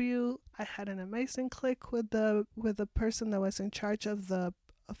interview. I had an amazing click with the person that was in charge of the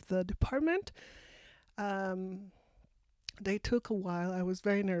department. They took a while. I was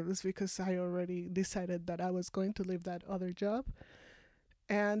very nervous because I already decided that I was going to leave that other job.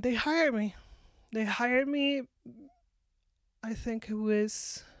 And they hired me. I think it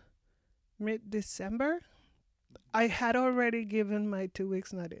was mid-December. I had already given my 2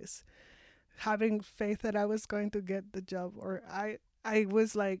 weeks notice, having faith that I was going to get the job, or I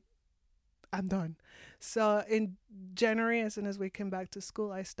was like, I'm done. So in January, as soon as we came back to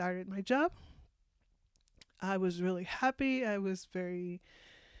school, I started my job. I was really happy. It was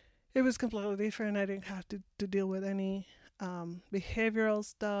completely different. I didn't have to deal with any behavioral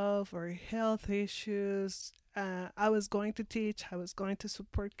stuff or health issues. I was going to teach. I was going to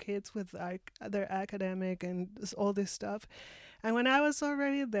support kids with their academic and all this stuff. And when I was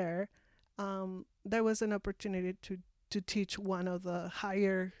already there, there was an opportunity to teach one of the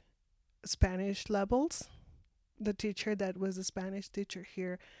higher Spanish levels. The teacher that was a Spanish teacher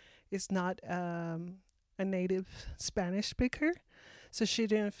here is not a native Spanish speaker. So she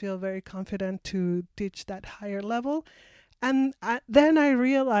didn't feel very confident to teach that higher level. And then I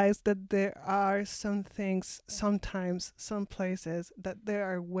realized that there are some things, sometimes, some places, that there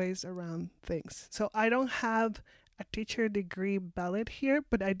are ways around things. So I don't have a teacher degree valid here,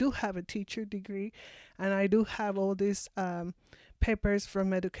 but I do have a teacher degree, and I do have all these papers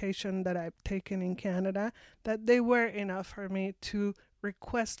from education that I've taken in Canada, that they were enough for me to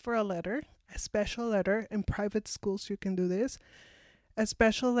request for a letter, a special letter. In private schools you can do this, a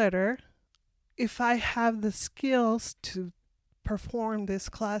special letter. If I have the skills to perform these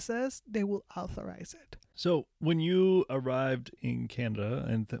classes, they will authorize it. So when you arrived in Canada,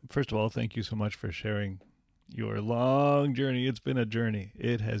 and first of all, thank you so much for sharing your long journey. It's been a journey.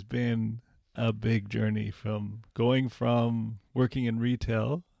 It has been a big journey, from going from working in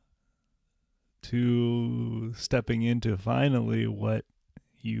retail to stepping into finally what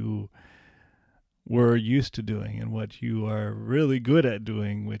you were used to doing and what you are really good at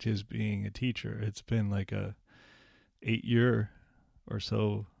doing, which is being a teacher. It's been like a 8-year or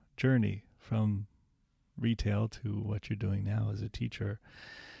so journey from retail to what you're doing now as a teacher.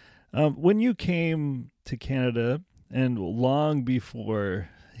 When you came to Canada, and long before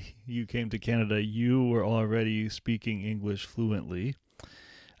you came to Canada, you were already speaking English fluently.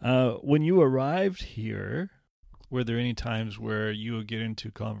 When you arrived here, were there any times where you would get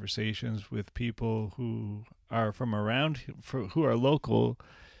into conversations with people who are from around, who are local,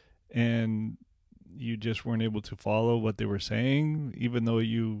 and you just weren't able to follow what they were saying, even though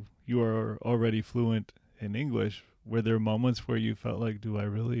you are already fluent in English? Were there moments where you felt like, do I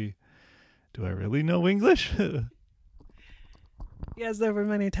really know English? Yes, there were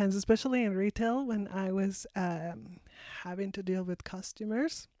many times, especially in retail when I was having to deal with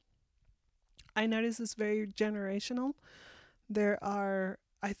customers. I noticed it's very generational. There are,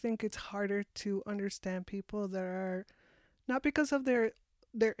 I think it's harder to understand people that are not because of their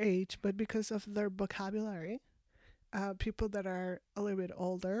age, but because of their vocabulary. People that are a little bit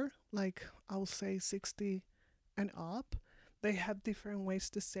older, like I'll say 60 and up, they have different ways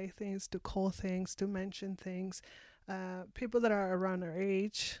to say things, to call things, to mention things. People that are around our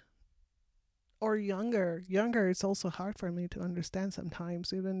age or younger, it's also hard for me to understand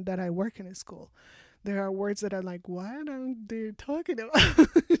sometimes, even that I work in a school. There are words that are like, what are they talking about?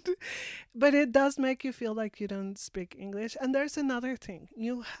 But it does make you feel like you don't speak English. And there's another thing,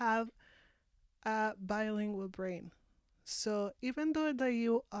 you have a bilingual brain. So even though that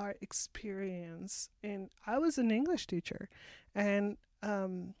you are experienced in, I was an English teacher, and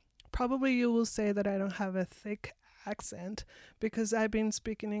probably you will say that I don't have a thick accent because I've been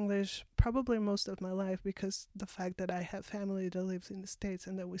speaking English probably most of my life because the fact that I have family that lives in the States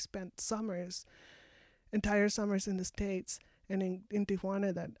and that we spent summers, entire summers in the States and in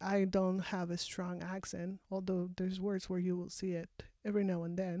Tijuana, that I don't have a strong accent, although there's words where you will see it every now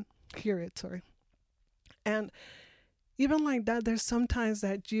and then, hear it, sorry. And even like that, there's sometimes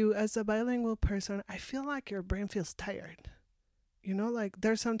that you, as a bilingual person, I feel like your brain feels tired. You know, like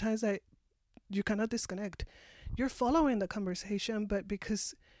there's sometimes that you cannot disconnect. You're following the conversation, but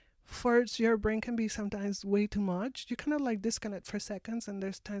because first your brain can be sometimes way too much, you kind of like disconnect for seconds, and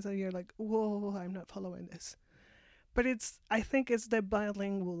there's times that you're like, whoa, I'm not following this. But I think it's the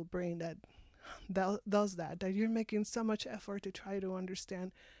bilingual brain that does that you're making so much effort to try to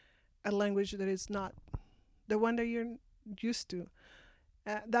understand a language that is not the one that you're used to.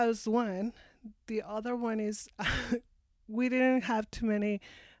 That was one. The other one is we didn't have too many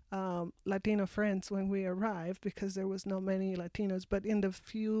Latino friends when we arrived because there was not many Latinos. But in the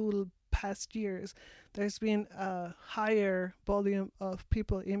few past years, there's been a higher volume of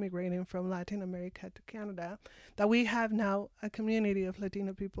people immigrating from Latin America to Canada. That we have now a community of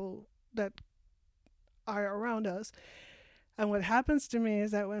Latino people that are around us. And what happens to me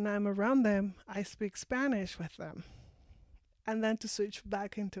is that when I'm around them, I speak Spanish with them, and then to switch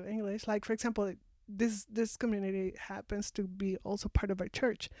back into English. Like for example, this community happens to be also part of our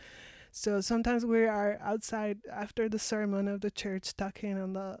church. So sometimes we are outside after the sermon of the church talking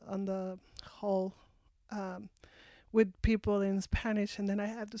on the hall with people in Spanish, and then I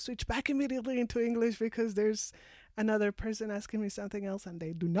have to switch back immediately into English because there's another person asking me something else and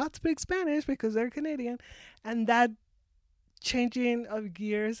they do not speak Spanish because they're Canadian. And that changing of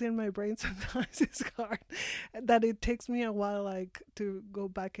gears in my brain sometimes is hard, that it takes me a while like to go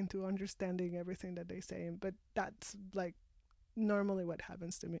back into understanding everything that they say, but that's like normally what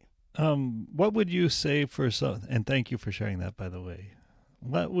happens to me. What would you say for some? And thank you for sharing that, by the way.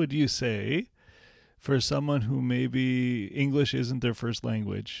 What would you say for someone who maybe English isn't their first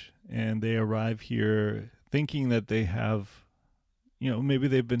language and they arrive here thinking that they have, maybe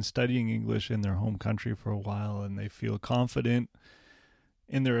they've been studying English in their home country for a while and they feel confident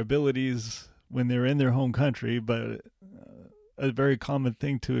in their abilities when they're in their home country, but a very common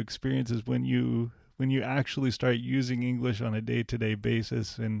thing to experience is when you actually start using English on a day-to-day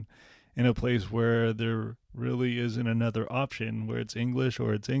basis and in a place where there really isn't another option, where it's English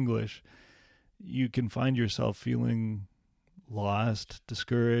or it's English, you can find yourself feeling lost,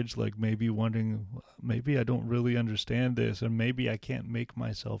 discouraged, like maybe wondering, maybe I don't really understand this, and maybe I can't make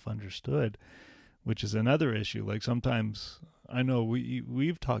myself understood, which is another issue. Like sometimes I know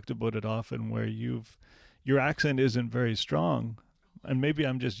we've talked about it often where your accent isn't very strong, and maybe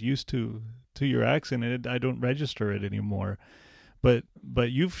I'm just used to your accent and I don't register it anymore.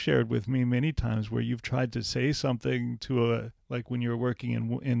 But you've shared with me many times where you've tried to say something to like when you're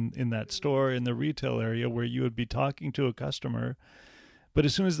working in that store in the retail area where you would be talking to a customer, but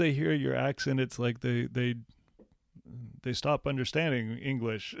as soon as they hear your accent, it's like they stop understanding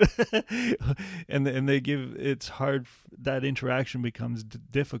English, and they give it's hard, that interaction becomes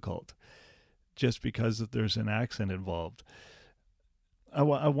difficult just because there's an accent involved. I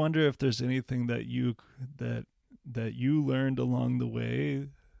wonder if there's anything that you learned along the way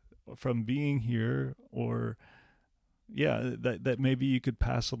from being here, or that maybe you could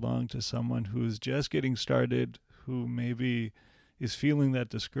pass along to someone who's just getting started, who maybe is feeling that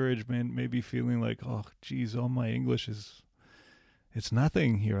discouragement, maybe feeling like, oh geez, all my English it's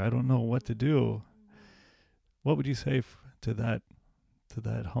nothing here, I don't know what to do. What would you say to that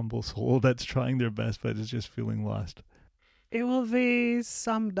humble soul that's trying their best but is just feeling lost? It will be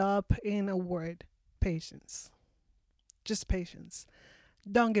summed up in a word: patience. Just patience.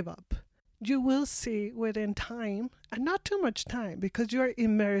 Don't give up. you will see within time, and not too much time because you're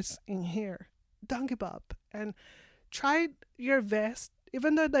immersed in here. Don't give up and try your best,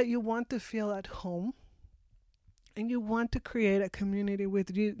 even though that you want to feel at home and you want to create a community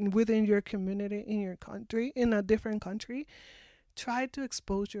with you within your community in your country, in a different country. Try to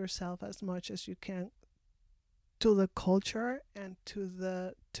expose yourself as much as you can to the culture and to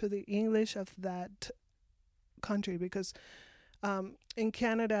the English of that country, because in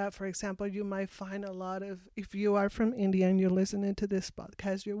Canada, for example, you might find a lot of, if you are from India and you're listening to this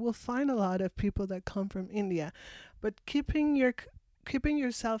podcast, you will find a lot of people that come from India. But keeping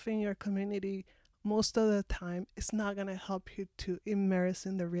yourself in your community most of the time is not going to help you to immerse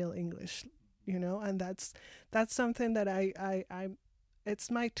in the real English, and that's something that I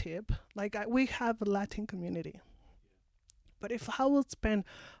it's my tip. Like we have a Latin community, but if I will spend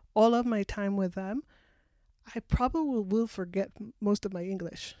all of my time with them, I probably will forget most of my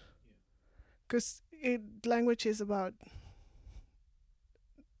English, because language is about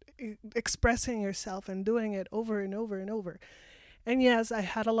expressing yourself and doing it over and over and over. And yes, I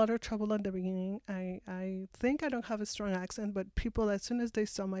had a lot of trouble at the beginning. I think I don't have a strong accent, but people, as soon as they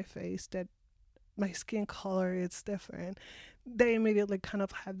saw my face, that my skin color is different, they immediately kind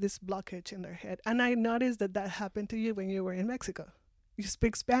of have this blockage in their head. And I noticed that happened to you when you were in Mexico. You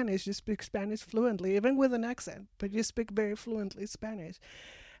speak Spanish fluently, even with an accent, but you speak very fluently Spanish.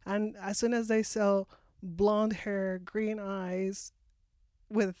 And as soon as they saw blonde hair, green eyes,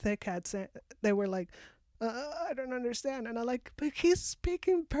 with a thick accent, they were like, I don't understand. And I'm like, but he's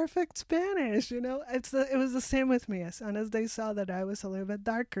speaking perfect Spanish, It was the same with me. As soon as they saw that I was a little bit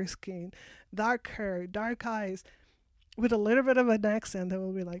darker skin, dark hair, dark eyes, with a little bit of an accent, they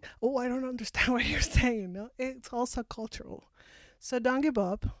will be like, oh, I don't understand what you're saying. It's also cultural. So don't give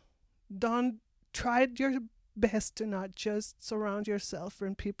up. Don't try your best to not just surround yourself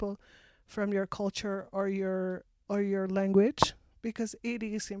from people from your culture or your language, because it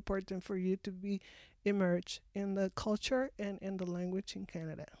is important for you to be immersed in the culture and in the language in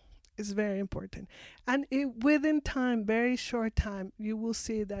Canada. It's very important. And within time, very short time, you will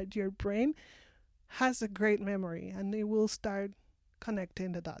see that your brain has a great memory and it will start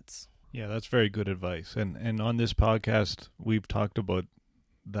connecting the dots. Yeah, that's very good advice. And on this podcast, we've talked about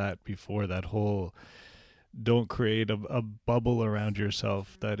that before, that whole don't create a bubble around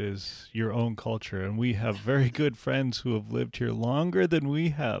yourself that is your own culture. And we have very good friends who have lived here longer than we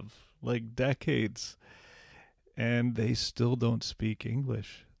have, like decades, and they still don't speak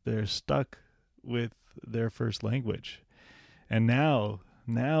English. They're stuck with their first language. And now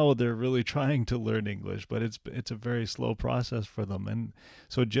they're really trying to learn English, but it's a very slow process for them. And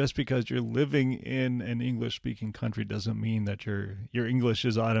so just because you're living in an English-speaking country doesn't mean that your English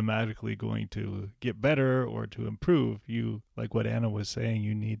is automatically going to get better or to improve. You, like what Anna was saying,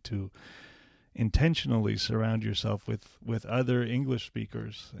 you need to intentionally surround yourself with other English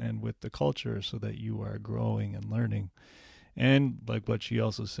speakers and with the culture so that you are growing and learning. And like what she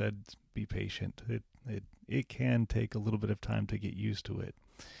also said, be patient. It can take a little bit of time to get used to it.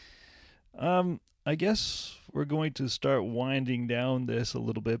 I guess we're going to start winding down this a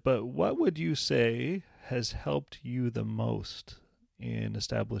little bit, but what would you say has helped you the most in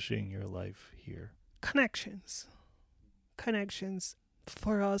establishing your life here? Connections.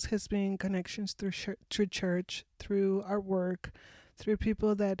 For us has been connections through church, through our work, through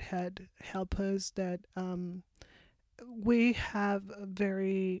people that had helped us, that we have a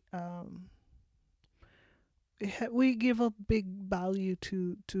very we give a big value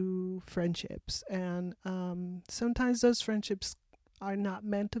to friendships, and sometimes those friendships are not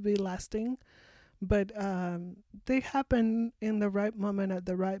meant to be lasting, but they happen in the right moment at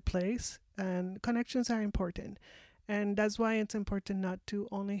the right place, and connections are important. And that's why it's important not to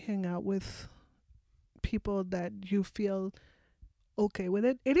only hang out with people that you feel okay with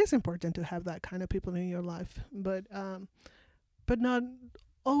it. It is important to have that kind of people in your life, but not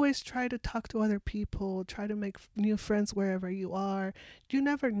always try to talk to other people, try to make new friends wherever you are. You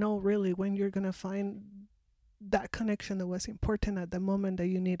never know really when you're going to find that connection that was important at the moment that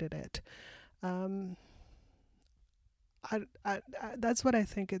you needed it. That's what I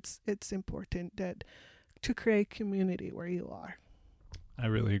think it's important, that to create community where you are. I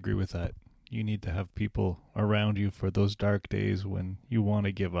really agree with that. You need to have people around you for those dark days when you want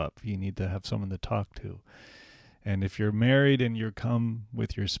to give up. You need to have someone to talk to. And if you're married and you're come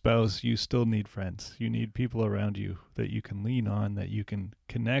with your spouse, you still need friends. You need people around you that you can lean on, that you can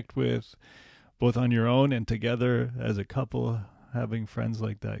connect with, both on your own and together as a couple. Having friends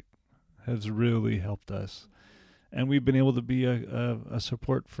like that has really helped us. And we've been able to be a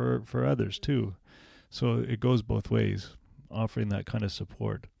support for others too. So it goes both ways, offering that kind of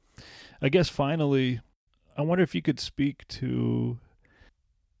support. I guess finally, I wonder if you could speak to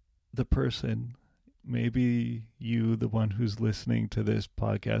the person, maybe you, the one who's listening to this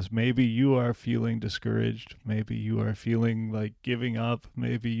podcast, maybe you are feeling discouraged. Maybe you are feeling like giving up.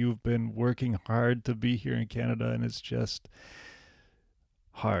 Maybe you've been working hard to be here in Canada and it's just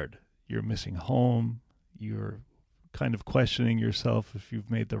hard. You're missing home. You're kind of questioning yourself if you've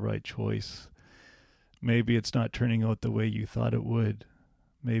made the right choice. Maybe it's not turning out the way you thought it would.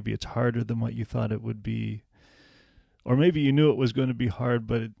 Maybe it's harder than what you thought it would be. Or maybe you knew it was going to be hard,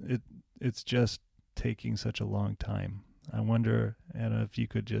 but it's just taking such a long time. I wonder, Anna, if you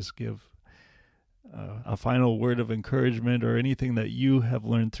could just give a final word of encouragement or anything that you have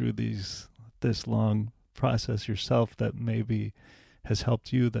learned through this long process yourself that maybe has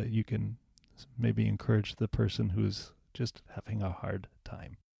helped you, that you can maybe encourage the person who's just having a hard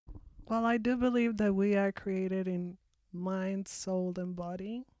time. Well, I do believe that we are created in mind, soul, and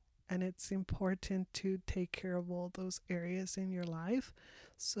body. And it's important to take care of all those areas in your life.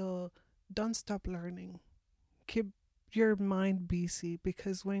 So don't stop learning. Keep your mind busy,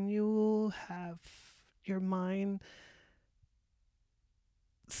 because when you have your mind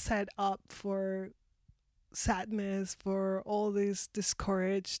set up for sadness, for all this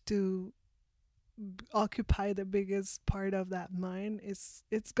discourage to occupy the biggest part of that mind, it's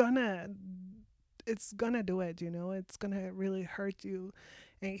gonna do it, it's gonna really hurt you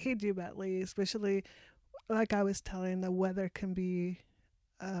and hit you badly, especially like I was telling, the weather can be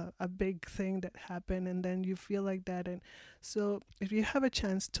a big thing that happen, and then you feel like that. And so if you have a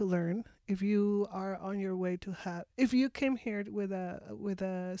chance to learn, if you are on your way to have, if you came here with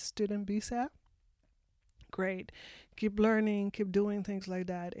a student visa, great, keep learning, keep doing things like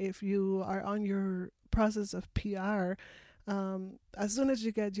that. If you are on your process of PR, as soon as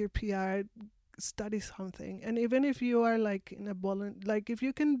you get your PR, study something. And even if you are like in a like if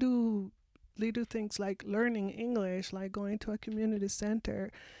you can do little things like learning English, like going to a community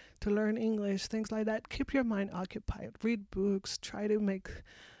center to learn English, things like that, keep your mind occupied. Read books, try to make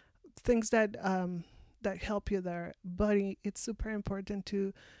things that help you there. But it's super important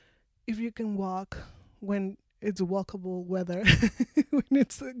to, if you can walk when it's walkable weather, when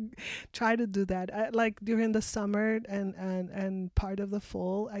it's try to do that. Like during the summer and part of the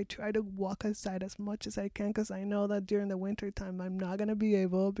fall, I try to walk outside as much as I can, because I know that during the winter time I'm not going to be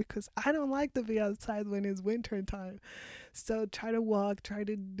able, because I don't like to be outside when it's winter time. So try to walk, try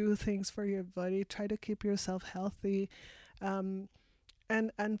to do things for your body, try to keep yourself healthy. And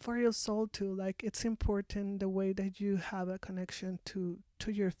for your soul too, like it's important the way that you have a connection to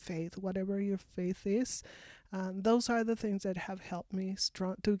your faith, whatever your faith is. Those are the things that have helped me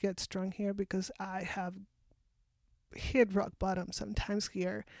to get strong here, because I have hit rock bottom sometimes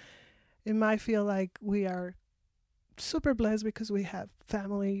here. It might feel like we are super blessed because we have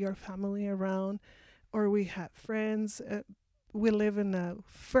your family around, or we have friends. We live in a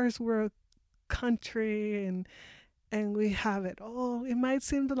first world country, and we have it all. It might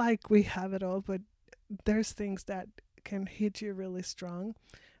seem like we have it all, but there's things that can hit you really strong.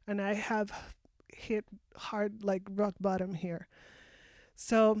 And I have hit hard, like rock bottom here.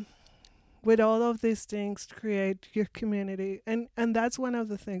 So with all of these things, create your community. And that's one of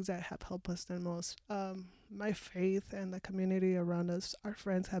the things that have helped us the most. My faith and the community around us, our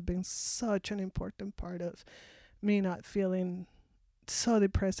friends, have been such an important part of me not feeling so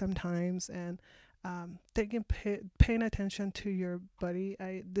depressed sometimes, and paying attention to your body.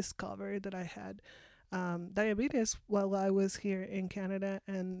 I discovered that I had diabetes while I was here in Canada,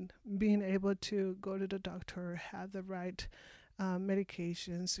 and being able to go to the doctor, have the right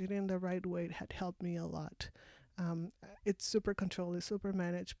medications, eating the right weight had helped me a lot. It's super controlled, it's super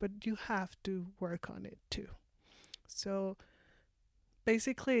managed, but you have to work on it too. So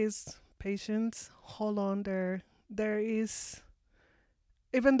basically it's patience, hold on there. There is,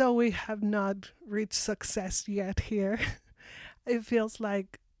 even though we have not reached success yet here, it feels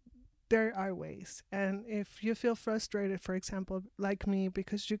like there are ways. And if you feel frustrated, for example, like me,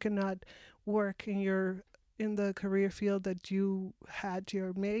 because you cannot work in the career field that you had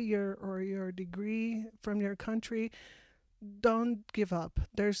your major or your degree from your country, don't give up.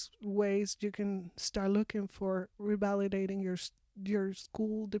 There's ways you can start looking for revalidating your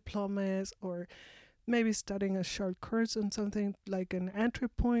school diplomas, or maybe studying a short course on something like an entry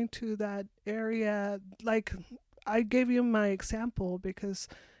point to that area. Like I gave you my example because,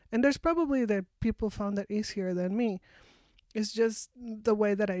 and there's probably that people found that easier than me. It's just the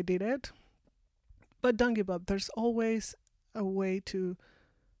way that I did it. But don't give up. There's always a way to,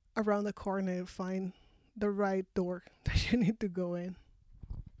 around the corner, find the right door that you need to go in.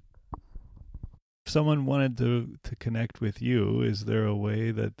 someone wanted to connect with you, is there a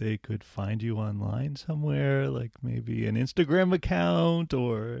way that they could find you online somewhere, like maybe an Instagram account,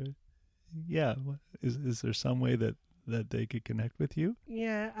 or is there some way that they could connect with you?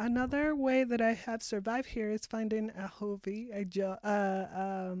 Yeah, another way that I have survived here is finding a hobby,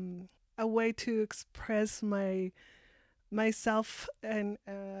 a way to express myself, and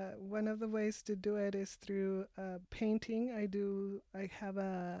one of the ways to do it is through painting. I have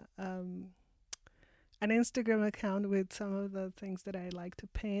an Instagram account with some of the things that I like to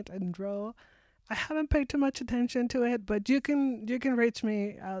paint and draw. I haven't paid too much attention to it, but you can reach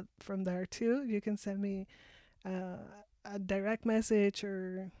me out from there too. You can send me a direct message,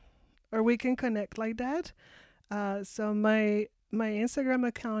 or we can connect like that. So my Instagram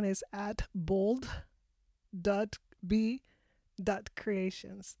account is at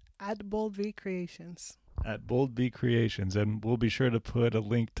bold.b.creations, at boldvcreations. At Bold B Creations, and we'll be sure to put a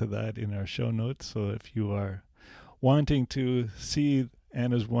link to that in our show notes. So if you are wanting to see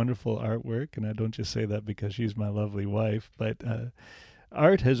Anna's wonderful artwork, and I don't just say that because she's my lovely wife, but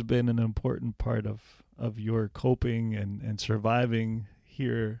art has been an important part of your coping and surviving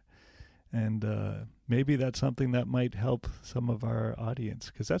here, and maybe that's something that might help some of our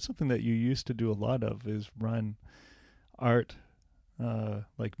audience, because that's something that you used to do a lot of, is run art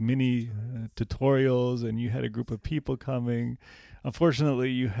like mini tutorials, and you had a group of people coming.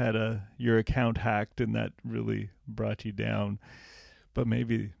 Unfortunately, you had your account hacked, and that really brought you down. But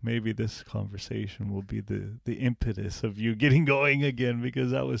maybe this conversation will be the impetus of you getting going again,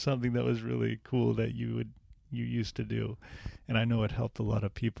 because that was something that was really cool that you used to do, and I know it helped a lot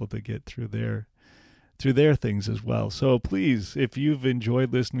of people to get through their things as well. So please, if you've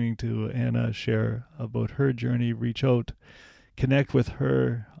enjoyed listening to Anna share about her journey, reach out, connect with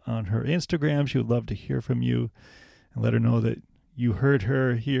her on her Instagram. She would love to hear from you, and let her know that you heard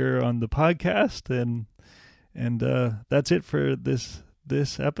her here on the podcast. And that's it for this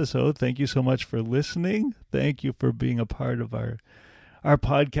episode. Thank you so much for listening. Thank you for being a part of our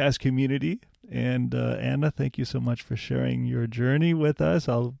podcast community. And Anna, thank you so much for sharing your journey with us.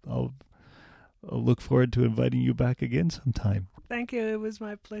 I'll look forward to inviting you back again sometime. Thank you. It was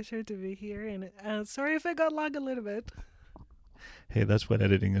my pleasure to be here. And sorry if I got long a little bit. Hey, that's what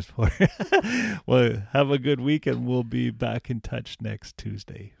editing is for. Well, have a good week, and we'll be back in touch next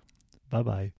Tuesday. Bye-bye.